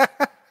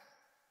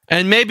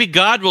 And maybe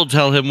God will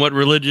tell him what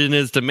religion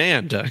is to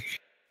man, Doug.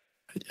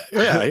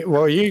 Yeah,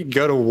 well, you can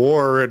go to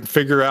war and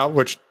figure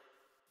out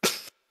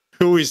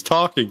who he's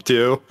talking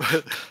to.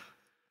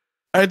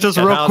 I just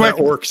and real how quick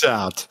that works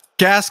out.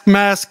 Gas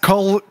mask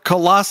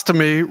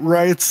colostomy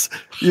writes,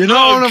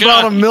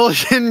 about a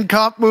million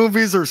cop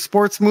movies or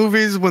sports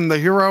movies when the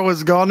hero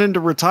has gone into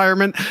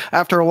retirement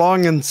after a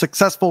long and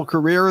successful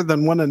career,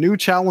 then when a new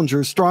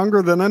challenger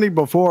stronger than any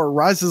before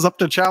rises up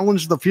to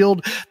challenge the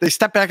field, they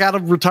step back out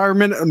of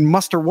retirement and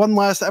muster one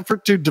last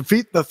effort to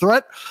defeat the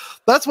threat.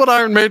 That's what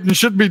Iron Maiden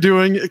should be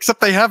doing,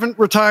 except they haven't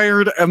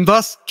retired and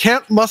thus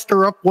can't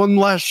muster up one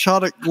last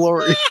shot at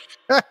glory.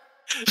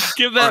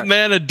 Give that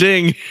man a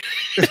ding.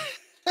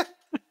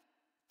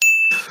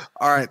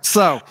 All right,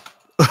 so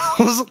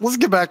let's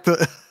get back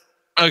to.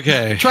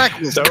 Okay. Track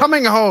list, So-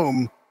 Coming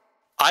Home.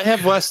 I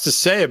have less to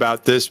say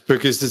about this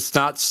because it's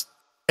not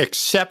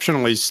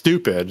exceptionally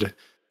stupid.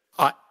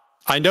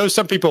 I know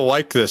some people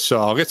like this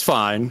song. It's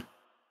fine.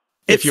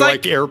 If you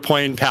like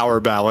airplane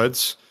power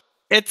ballads.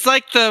 It's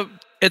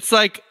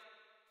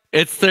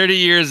 30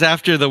 years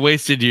after the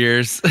Wasted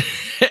Years,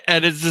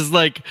 and it's just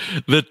like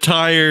the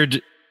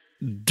tired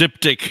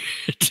diptych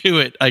to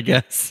it, I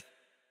guess.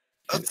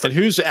 And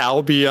who's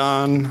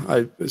Albion?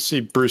 I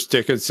see Bruce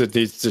Dickinson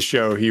needs to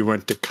show he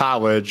went to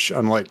college,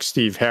 unlike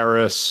Steve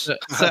Harris.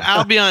 So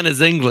Albion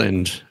is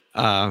England.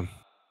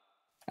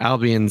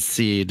 Albion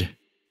seed.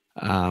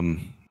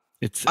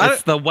 It's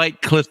the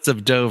White Cliffs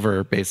of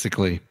Dover,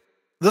 basically.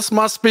 This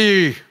might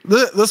be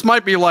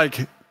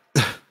like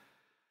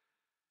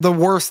the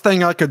worst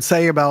thing I could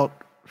say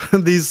about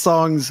these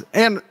songs,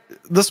 and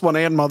this one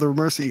and Mother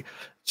Mercy.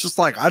 It's just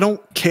like, I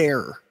don't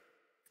care.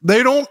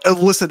 They don't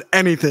elicit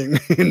anything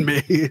in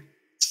me.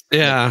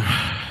 Yeah.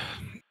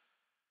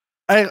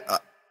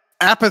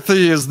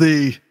 Apathy is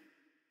the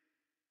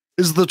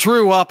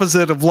true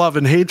opposite of love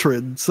and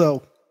hatred.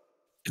 So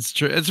it's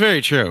true. It's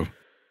very true.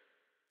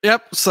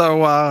 Yep.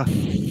 So I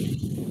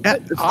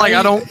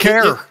don't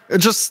care. It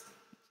just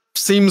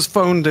seems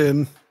phoned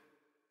in.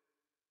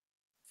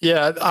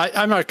 Yeah,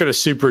 I'm not going to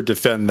super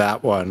defend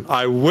that one.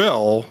 I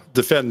will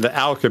defend The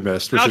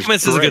Alchemist, which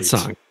Alchemist is a good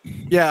song.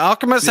 Yeah,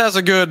 Alchemist has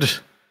a good...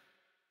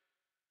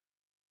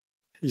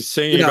 He's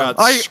singing about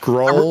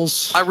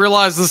scrolls. I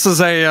realize this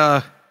is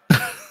a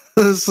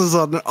this is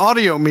an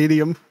audio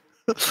medium,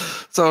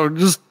 so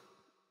just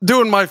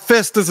doing my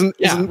fist isn't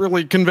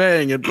really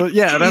conveying it. But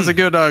yeah, it has a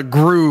good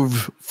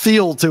groove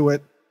feel to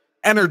it,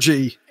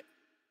 energy,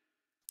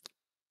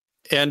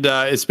 and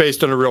it's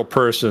based on a real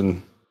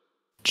person.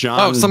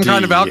 John some Dee.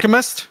 kind of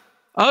alchemist?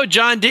 Oh,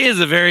 John Dee is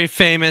a very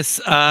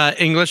famous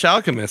English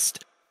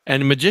alchemist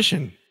and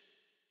magician.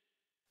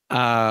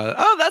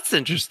 That's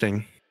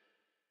interesting.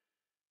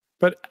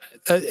 But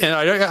and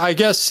I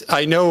guess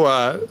I know.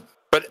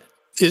 But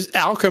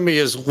alchemy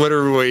is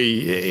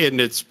literally in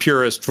its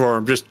purest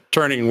form, just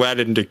turning lead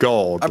into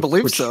gold. I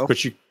believe so.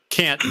 Which you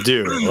can't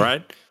do,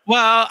 right?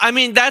 Well, I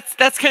mean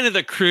that's kind of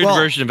the crude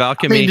version of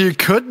alchemy. I mean, you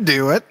could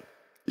do it.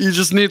 You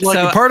just need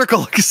a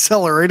particle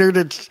accelerator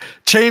to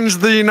change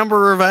the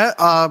number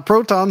of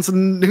protons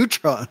and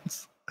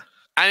neutrons.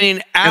 I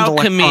mean, and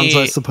alchemy, electrons,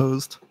 I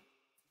suppose,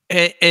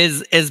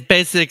 is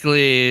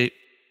basically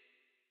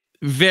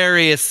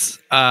various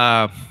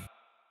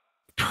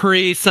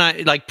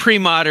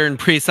pre-modern,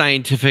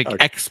 pre-scientific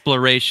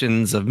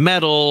explorations of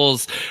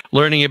metals,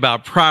 learning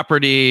about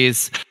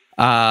properties.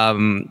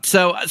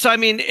 So I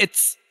mean,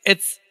 it's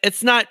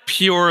not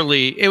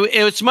purely.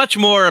 It's much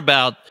more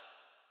about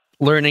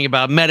learning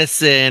about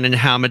medicine and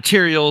how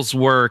materials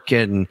work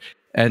and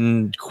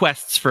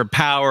quests for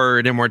power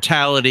and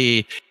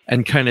immortality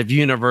and kind of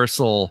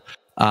universal,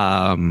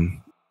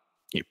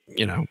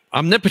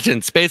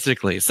 omnipotence,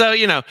 basically. So,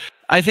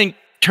 I think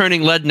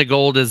turning lead into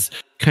gold is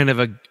kind of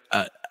a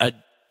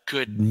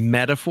good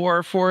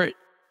metaphor for it.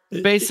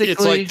 Basically,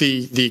 it's like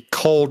the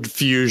cold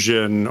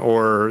fusion,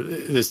 or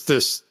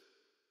this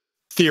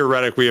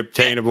theoretically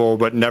obtainable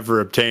but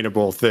never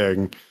obtainable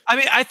thing. I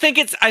mean, I think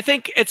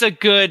it's a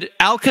good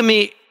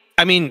alchemy.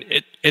 I mean,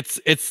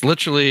 it's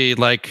literally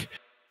like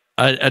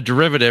a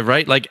derivative,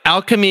 right? Like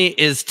alchemy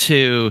is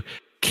to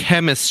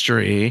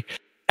chemistry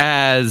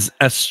as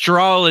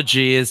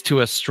astrology is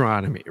to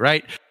astronomy,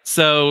 right?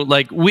 So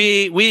like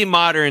we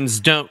moderns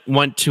don't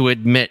want to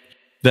admit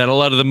that a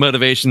lot of the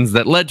motivations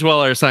that led to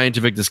all our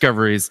scientific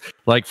discoveries,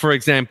 like for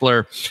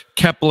example,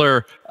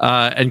 Kepler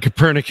and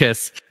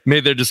Copernicus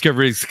made their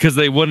discoveries because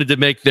they wanted to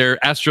make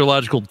their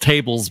astrological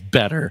tables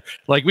better.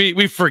 Like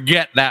we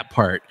forget that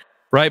part,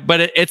 right?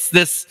 But it's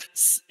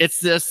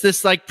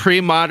this like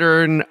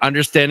pre-modern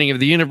understanding of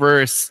the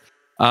universe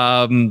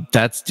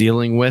that's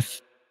dealing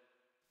with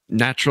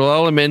natural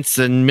elements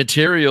and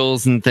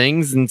materials and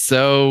things, and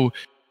so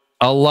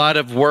a lot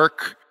of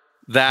work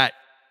that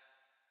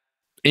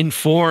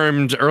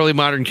informed early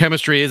modern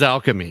chemistry is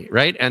alchemy,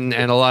 right? And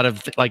a lot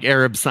of like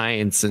Arab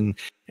science and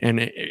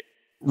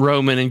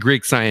Roman and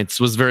Greek science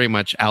was very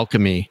much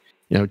alchemy,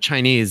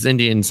 Chinese,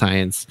 Indian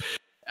science.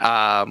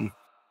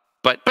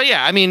 But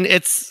yeah, I mean,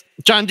 it's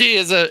John Dee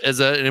is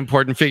an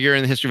important figure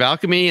in the history of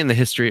alchemy, and the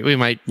history, we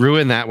might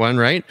ruin that one,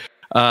 right?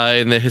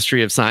 In the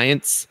history of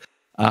science.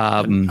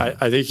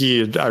 I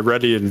think I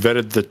read he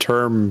invented the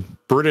term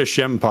British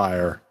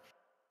Empire.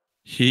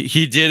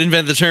 He did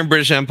invent the term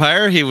British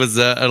Empire. He was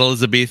an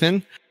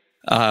Elizabethan.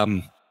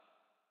 So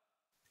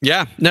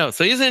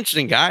he's an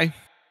interesting guy.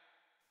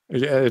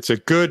 It's a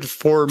good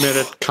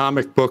 4-minute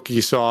comic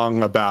booky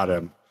song about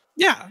him.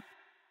 Yeah.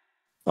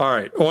 All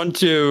right, on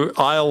to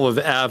Isle of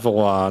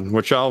Avalon,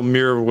 which I'll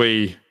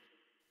merely...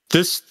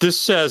 This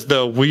says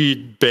the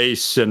weed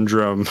bass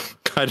syndrome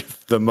kind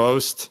of the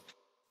most.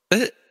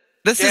 This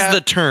is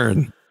the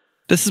turn.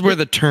 This is where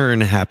the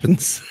turn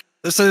happens.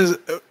 This is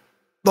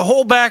the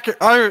whole back.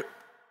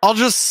 I'll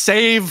just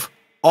save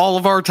all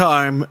of our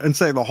time and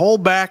say the whole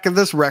back of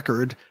this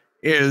record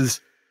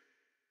is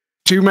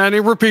too many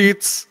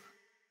repeats,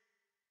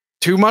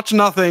 Too much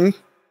nothing.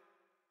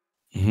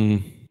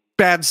 Mm-hmm.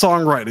 Bad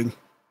songwriting.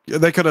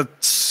 They could have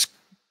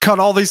cut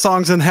all these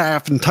songs in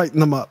half and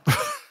tightened them up.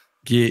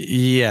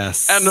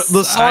 Yes. And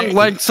the song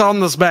lengths on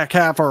this back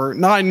half are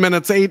 9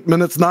 minutes, 8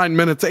 minutes, 9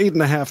 minutes,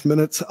 8.5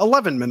 minutes,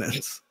 11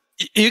 minutes.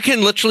 You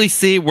can literally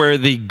see where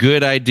the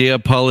good idea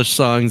polished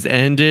songs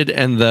ended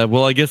and the,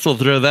 well, I guess we'll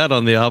throw that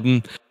on the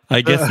album.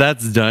 I guess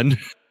that's done.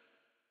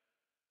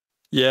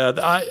 Yeah,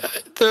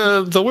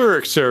 the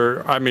lyrics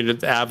are, I mean,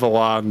 it's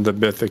Avalon, the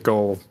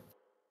mythical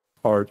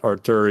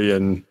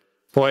Arthurian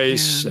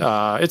place.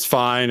 It's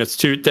fine. It's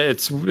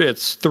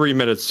 3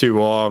 minutes too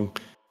long.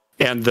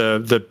 And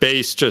the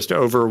bass just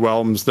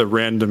overwhelms the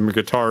random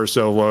guitar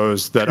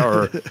solos that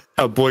are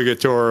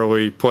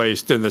obligatorily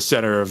placed in the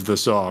center of the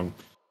song.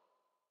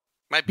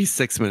 Might be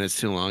 6 minutes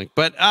too long,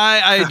 but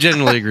I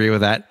generally agree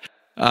with that.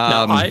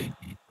 Now,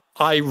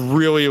 I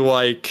really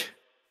like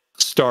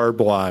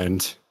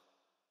Starblind.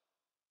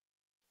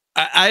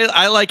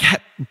 I like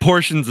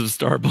portions of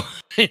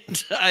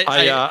Starblind.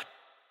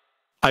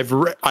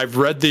 I've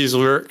read these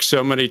lyrics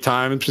so many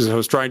times because I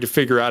was trying to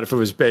figure out if it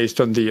was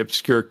based on the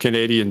obscure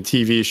Canadian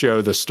TV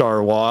show The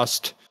Star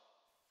Lost.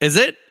 Is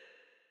it?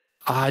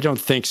 I don't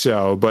think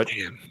so, but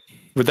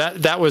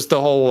that was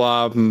the whole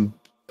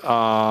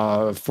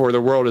For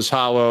the World is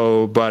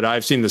Hollow, but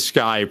I've seen the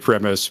sky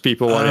premise.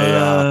 People want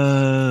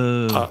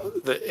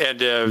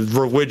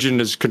religion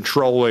is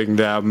controlling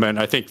them, and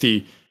I think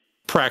the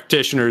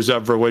practitioners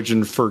of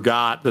religion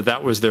forgot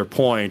that was their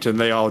point, and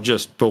they all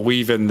just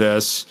believe in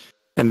this.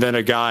 And then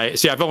a guy,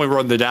 see, I've only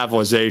run the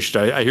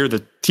novelization. I hear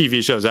the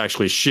TV show is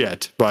actually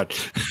shit, but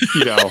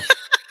you know,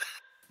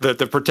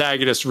 the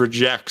protagonist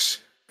rejects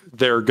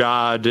their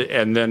god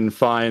and then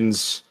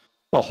finds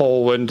a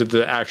hole into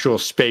the actual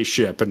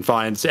spaceship and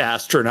finds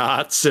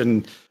astronauts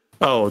and,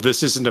 oh,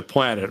 this isn't a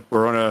planet.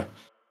 We're on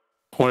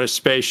a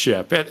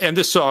spaceship. And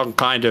this song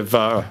kind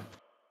of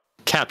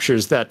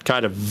captures that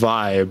kind of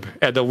vibe.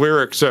 And the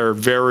lyrics are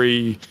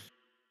very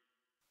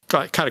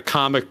kind of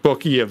comic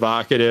booky,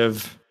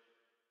 evocative.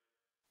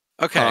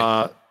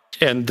 Okay.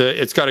 And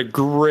it's got a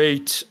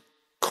great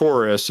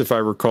chorus, if I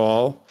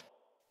recall,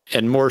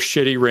 and more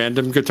shitty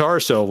random guitar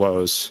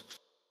solos.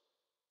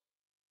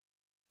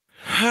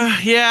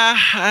 Yeah,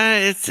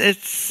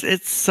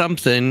 it's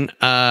something.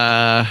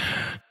 I'm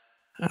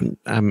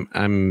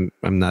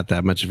not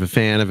that much of a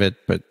fan of it,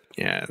 but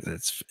yeah,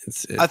 it's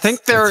I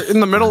think they're in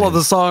the middle of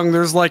the song.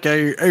 There's like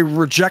a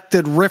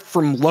rejected riff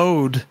from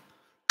Load.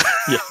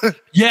 Yeah.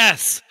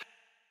 Yes.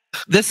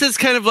 This is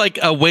kind of like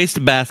a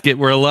wastebasket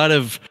where a lot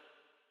of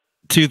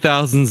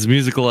 2000s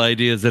musical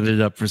ideas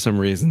ended up for some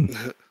reason.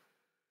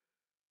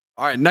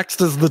 All right, next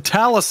is the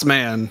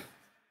Talisman.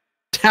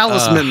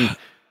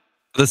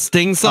 The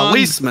Sting song?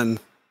 Talisman.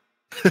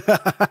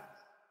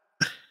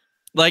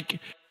 Like,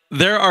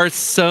 there are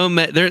so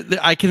many.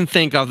 I can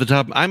think off the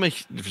top.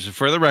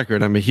 For the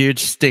record, I'm a huge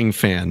Sting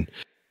fan.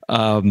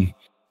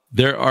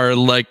 There are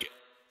like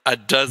a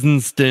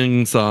dozen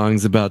Sting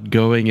songs about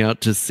going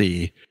out to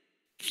sea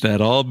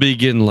that all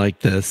begin like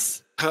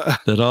this.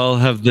 That all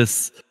have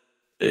this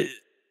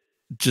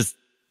just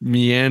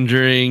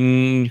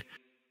meandering,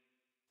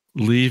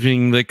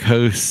 leaving the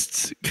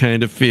coast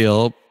kind of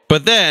feel.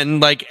 But then,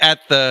 like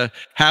at the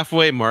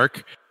halfway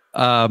mark,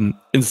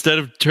 instead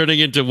of turning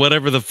into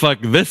whatever the fuck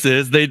this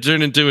is, they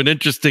turn into an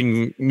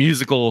interesting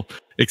musical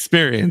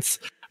experience.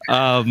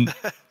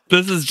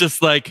 This is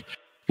just like,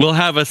 we'll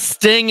have a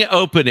Sting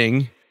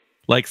opening,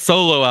 like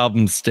solo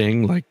album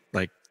Sting, like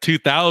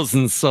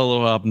 2000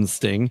 solo album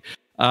Sting,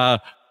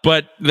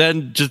 but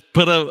then just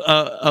put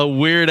a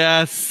weird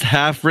ass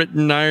half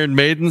written Iron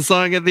Maiden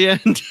song at the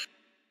end,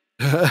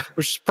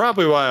 which is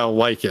probably why I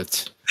like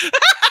it.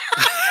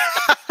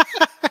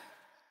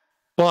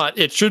 But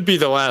it should be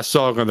the last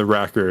song on the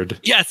record.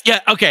 Yes, yeah,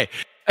 okay.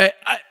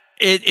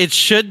 It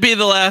should be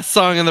the last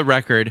song on the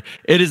record.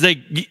 It is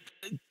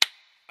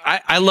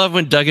I love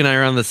when Doug and I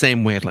are on the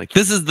same wavelength.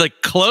 This is the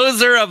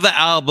closer of the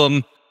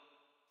album.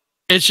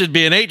 It should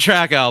be an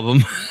 8-track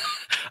album.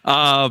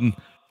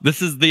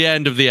 This is the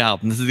end of the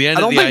album. This is the end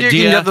of the idea. I don't think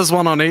you can get this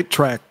one on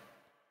 8-track.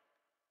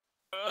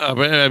 I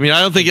mean,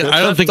 I don't think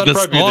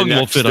this song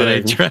will fit on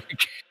 8-track.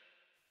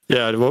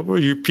 Yeah,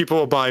 people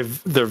will buy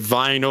their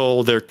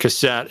vinyl, their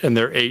cassette, and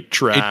their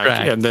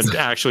 8-track, and then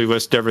actually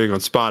list everything on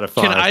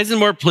Spotify. Can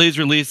ISENMOR please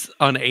release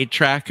on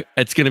 8-track?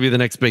 It's going to be the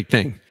next big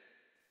thing.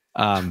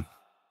 There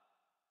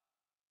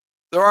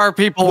are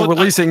people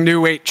releasing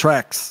new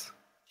 8-tracks.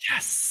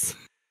 Yes.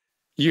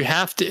 You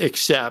have to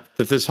accept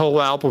that this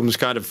whole album is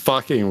kind of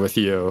fucking with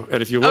you,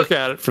 and if you look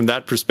at it from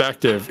that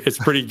perspective, it's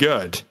pretty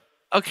good.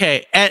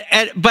 Okay,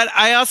 but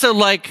I also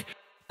like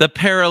the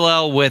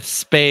parallel with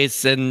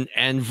space and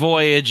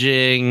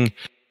voyaging.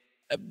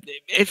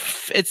 It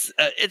fits.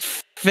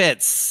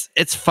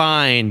 It's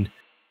fine.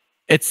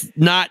 It's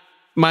not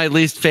my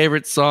least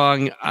favorite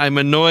song. I'm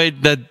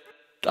annoyed at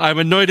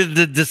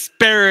the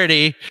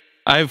disparity.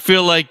 I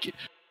feel like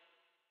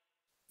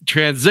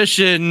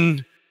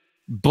transition,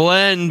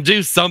 blend,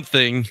 do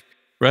something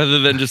rather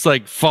than just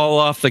like fall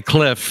off the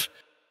cliff.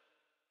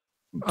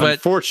 But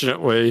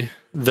unfortunately,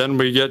 then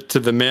we get to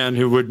the man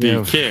who would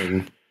be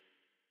king.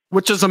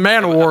 Which is a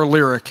Man-O-War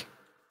lyric.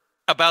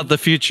 About the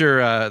future,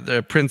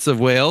 the Prince of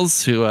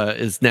Wales, who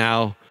is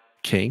now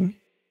king.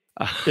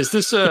 Is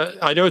this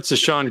I know it's a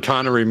Sean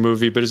Connery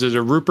movie, but is it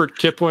a Rupert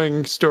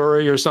Kipling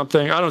story or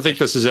something? I don't think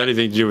this has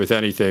anything to do with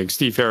anything.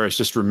 Steve Harris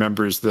just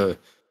remembers the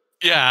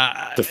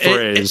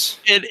phrase.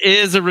 It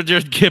is a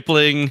Rudyard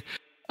Kipling.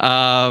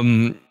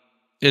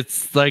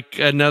 It's like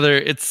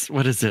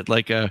what is it?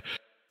 Like a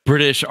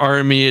British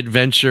Army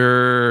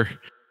adventure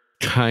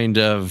kind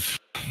of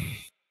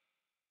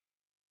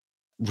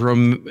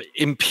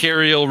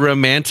imperial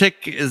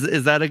romantic.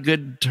 Is that a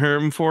good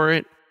term for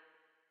it?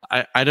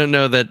 I don't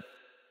know that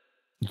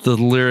the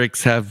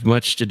lyrics have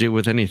much to do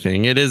with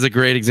anything. It is a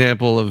great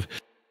example of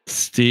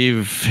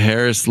Steve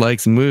Harris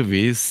likes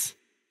movies.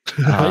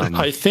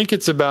 I think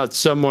it's about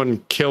someone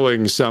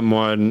killing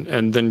someone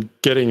and then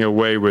getting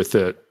away with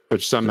it,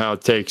 which somehow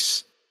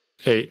takes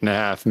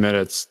 8.5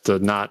 minutes to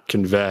not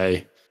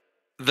convey.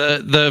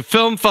 The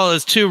film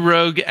follows two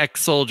rogue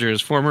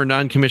ex-soldiers, former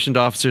non-commissioned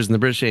officers in the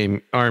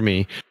British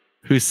Army,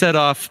 who set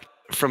off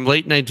from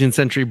late 19th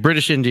century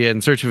British India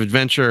in search of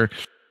adventure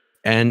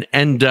and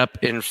end up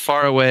in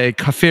faraway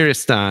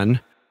Kafiristan,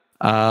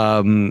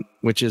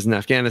 which is in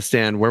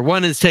Afghanistan, where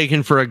one is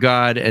taken for a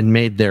god and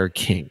made their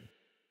king.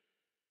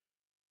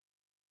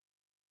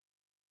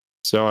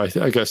 So I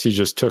guess he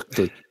just took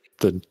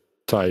the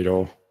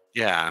title.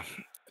 Yeah,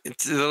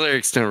 the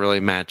lyrics don't really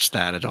match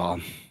that at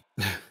all.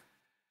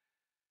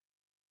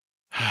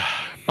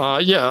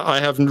 Yeah, I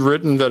have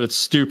written that it's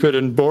stupid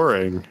and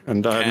boring,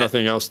 and I have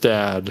nothing else to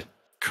add.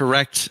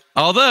 Correct.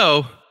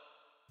 Although,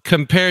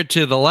 compared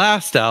to the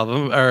last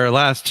album, or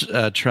last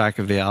track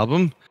of the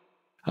album,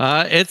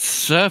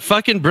 it's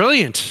fucking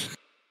brilliant.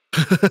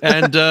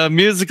 And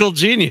musical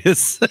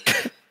genius.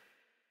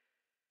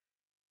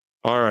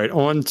 All right,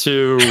 on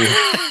to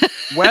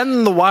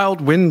When the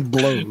Wild Wind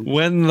Blows.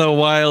 When the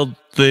wild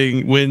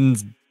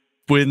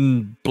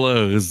wind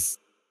blows.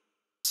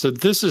 So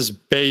this is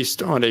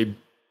based on a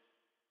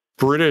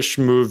British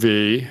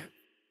movie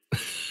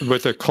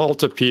with a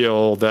cult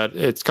appeal that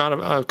it's kind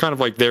of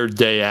like Their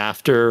Day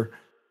After.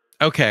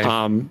 Okay.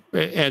 And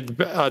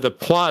the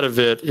plot of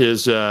it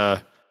is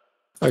a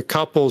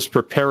couple's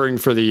preparing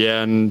for the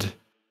end.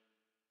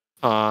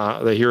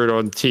 They hear it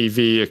on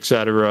TV,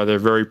 etc. They're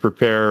very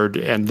prepared,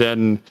 and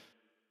then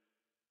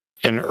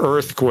an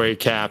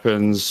earthquake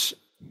happens,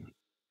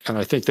 and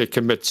I think they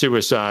commit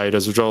suicide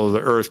as a result of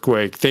the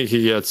earthquake,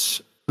 thinking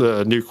it's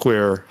the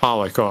nuclear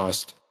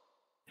holocaust.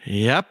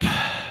 Yep.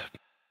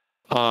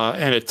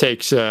 And it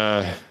takes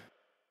 11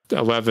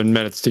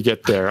 minutes to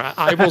get there.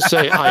 I will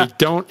say I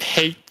don't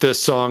hate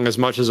this song as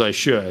much as I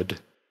should.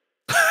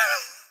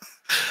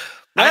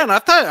 Man, I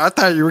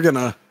thought you were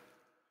gonna.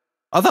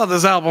 I thought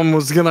this album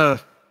was gonna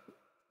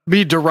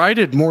be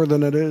derided more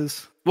than it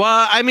is.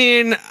 Well, I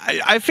mean,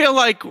 I feel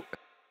like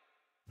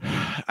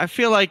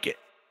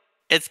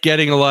it's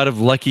getting a lot of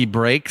lucky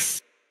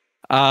breaks.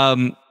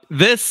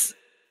 This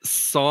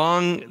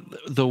song,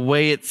 the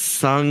way it's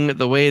sung,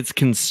 the way it's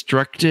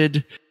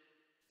constructed,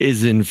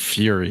 is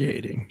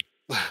infuriating.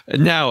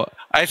 Now,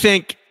 I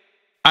think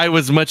I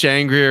was much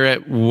angrier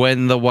at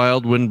When the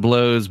Wild Wind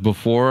Blows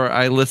before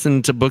I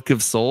listened to Book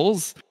of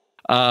Souls.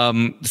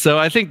 So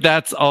I think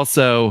that's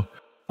also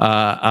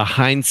a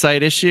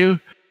hindsight issue,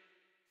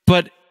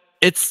 but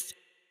it's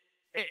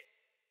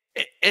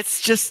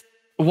just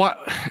what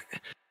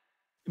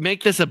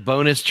make this a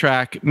bonus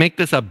track, make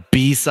this a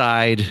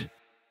B-side.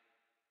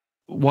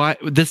 Why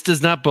this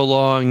does not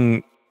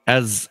belong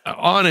as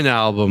on an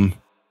album,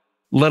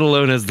 let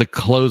alone as the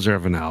closer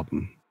of an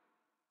album.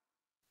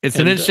 It's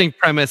an interesting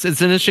premise. It's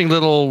an interesting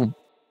little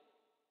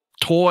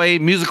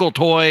musical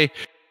toy,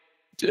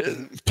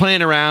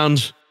 playing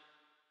around.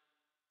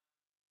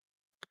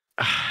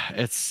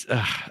 It's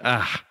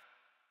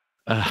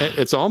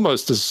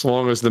almost as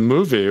long as the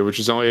movie, which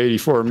is only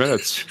 84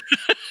 minutes.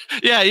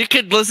 Yeah, you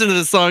could listen to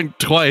the song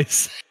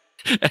twice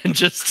and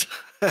just.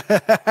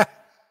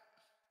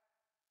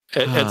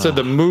 And so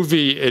the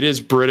movie, it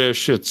is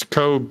British. It's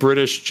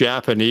co-British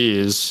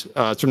Japanese.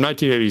 It's from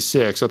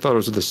 1986. I thought it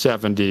was the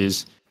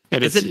 70s.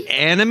 And is it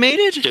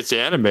animated? It's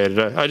animated.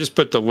 I just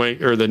put the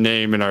link or the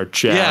name in our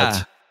chat.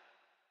 Yeah.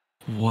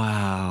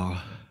 Wow.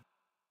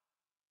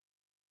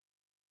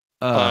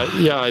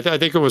 Yeah, I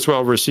think it was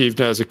well received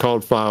as a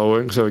cult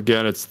following. So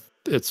again, it's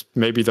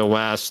maybe the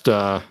last.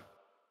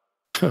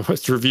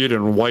 It's reviewed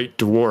in White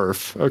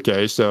Dwarf.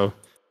 Okay, so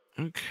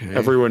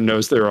everyone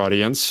knows their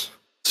audience.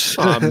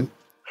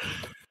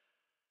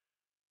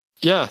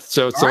 Yeah,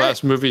 so it's the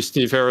last movie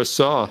Steve Harris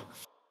saw.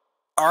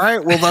 All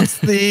right, well, that's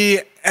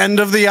the end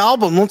of the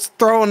album. Let's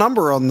throw a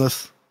number on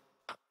this.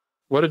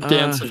 What did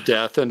Dance of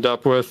Death end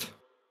up with?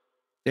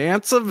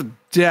 Dance of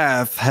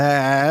Death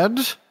had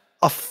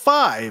a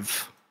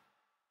 5.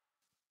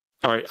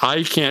 All right,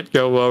 I can't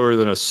go lower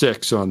than a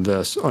 6 on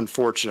this,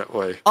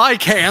 unfortunately. I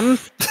can.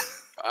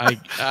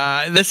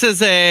 This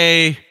is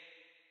a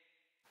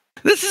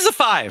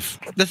 5.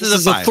 This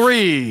is a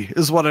 3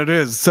 is what it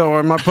is. So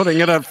am I putting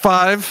it at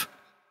 5?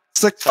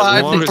 6, 5,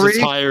 as long and as 3? it's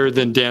higher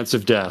than Dance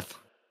of Death.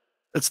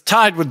 It's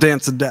tied with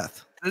Dance of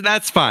Death.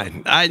 That's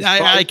fine.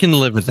 I can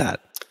live with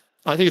that.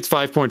 I think it's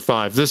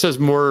 5.5. This has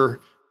more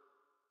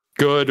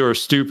good or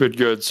stupid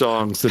good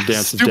songs than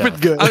Dance of Death.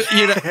 Stupid good.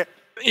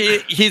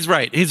 He's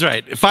right.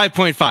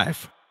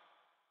 5.5.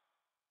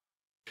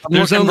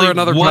 There's only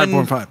another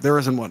 5.5. There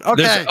isn't one.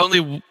 Okay. There's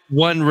only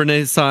one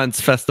Renaissance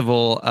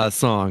Festival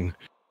song.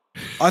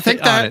 I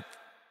think that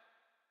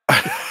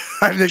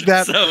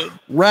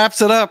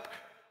wraps it up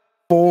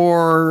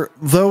for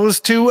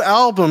those two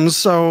albums.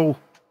 So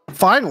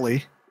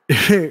finally,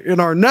 in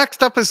our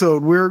next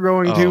episode, we're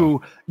going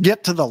to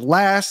get to the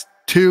last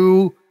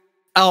two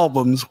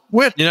albums,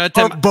 which are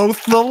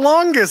both the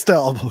longest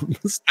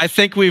albums. I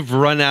think we've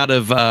run out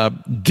of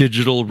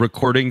digital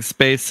recording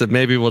space, so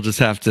maybe we'll just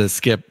have to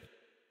skip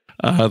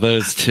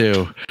those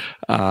two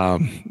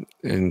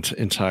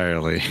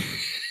entirely.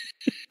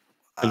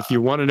 If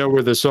you want to know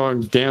where the song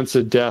Dance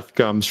of Death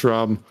comes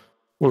from,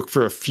 look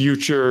for a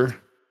future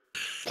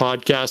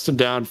Podcast and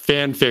Down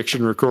fan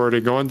fiction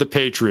recording on the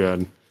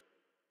Patreon.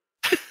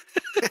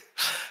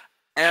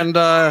 And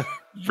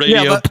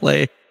radio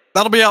play.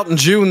 That'll be out in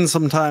June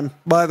sometime,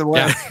 by the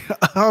way.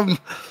 Yeah.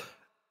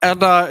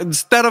 And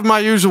instead of my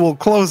usual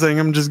closing,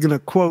 I'm just going to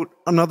quote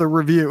another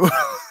review.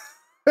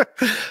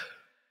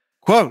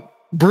 Quote,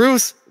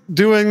 Bruce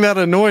doing that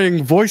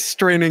annoying voice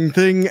straining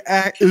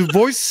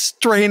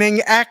accenting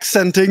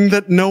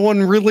that no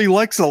one really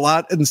likes a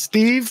lot, and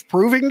Steve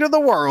proving to the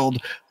world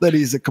that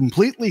he's a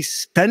completely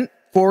spent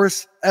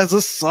force as a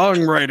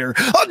songwriter.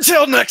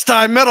 Until next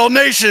time, Metal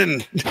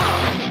Nation!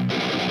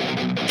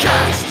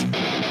 Cast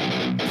them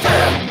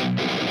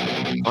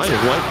I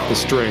like the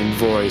strained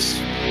voice,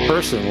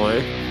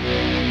 personally.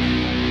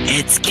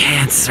 It's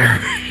cancer.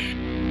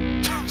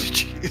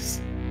 Jeez.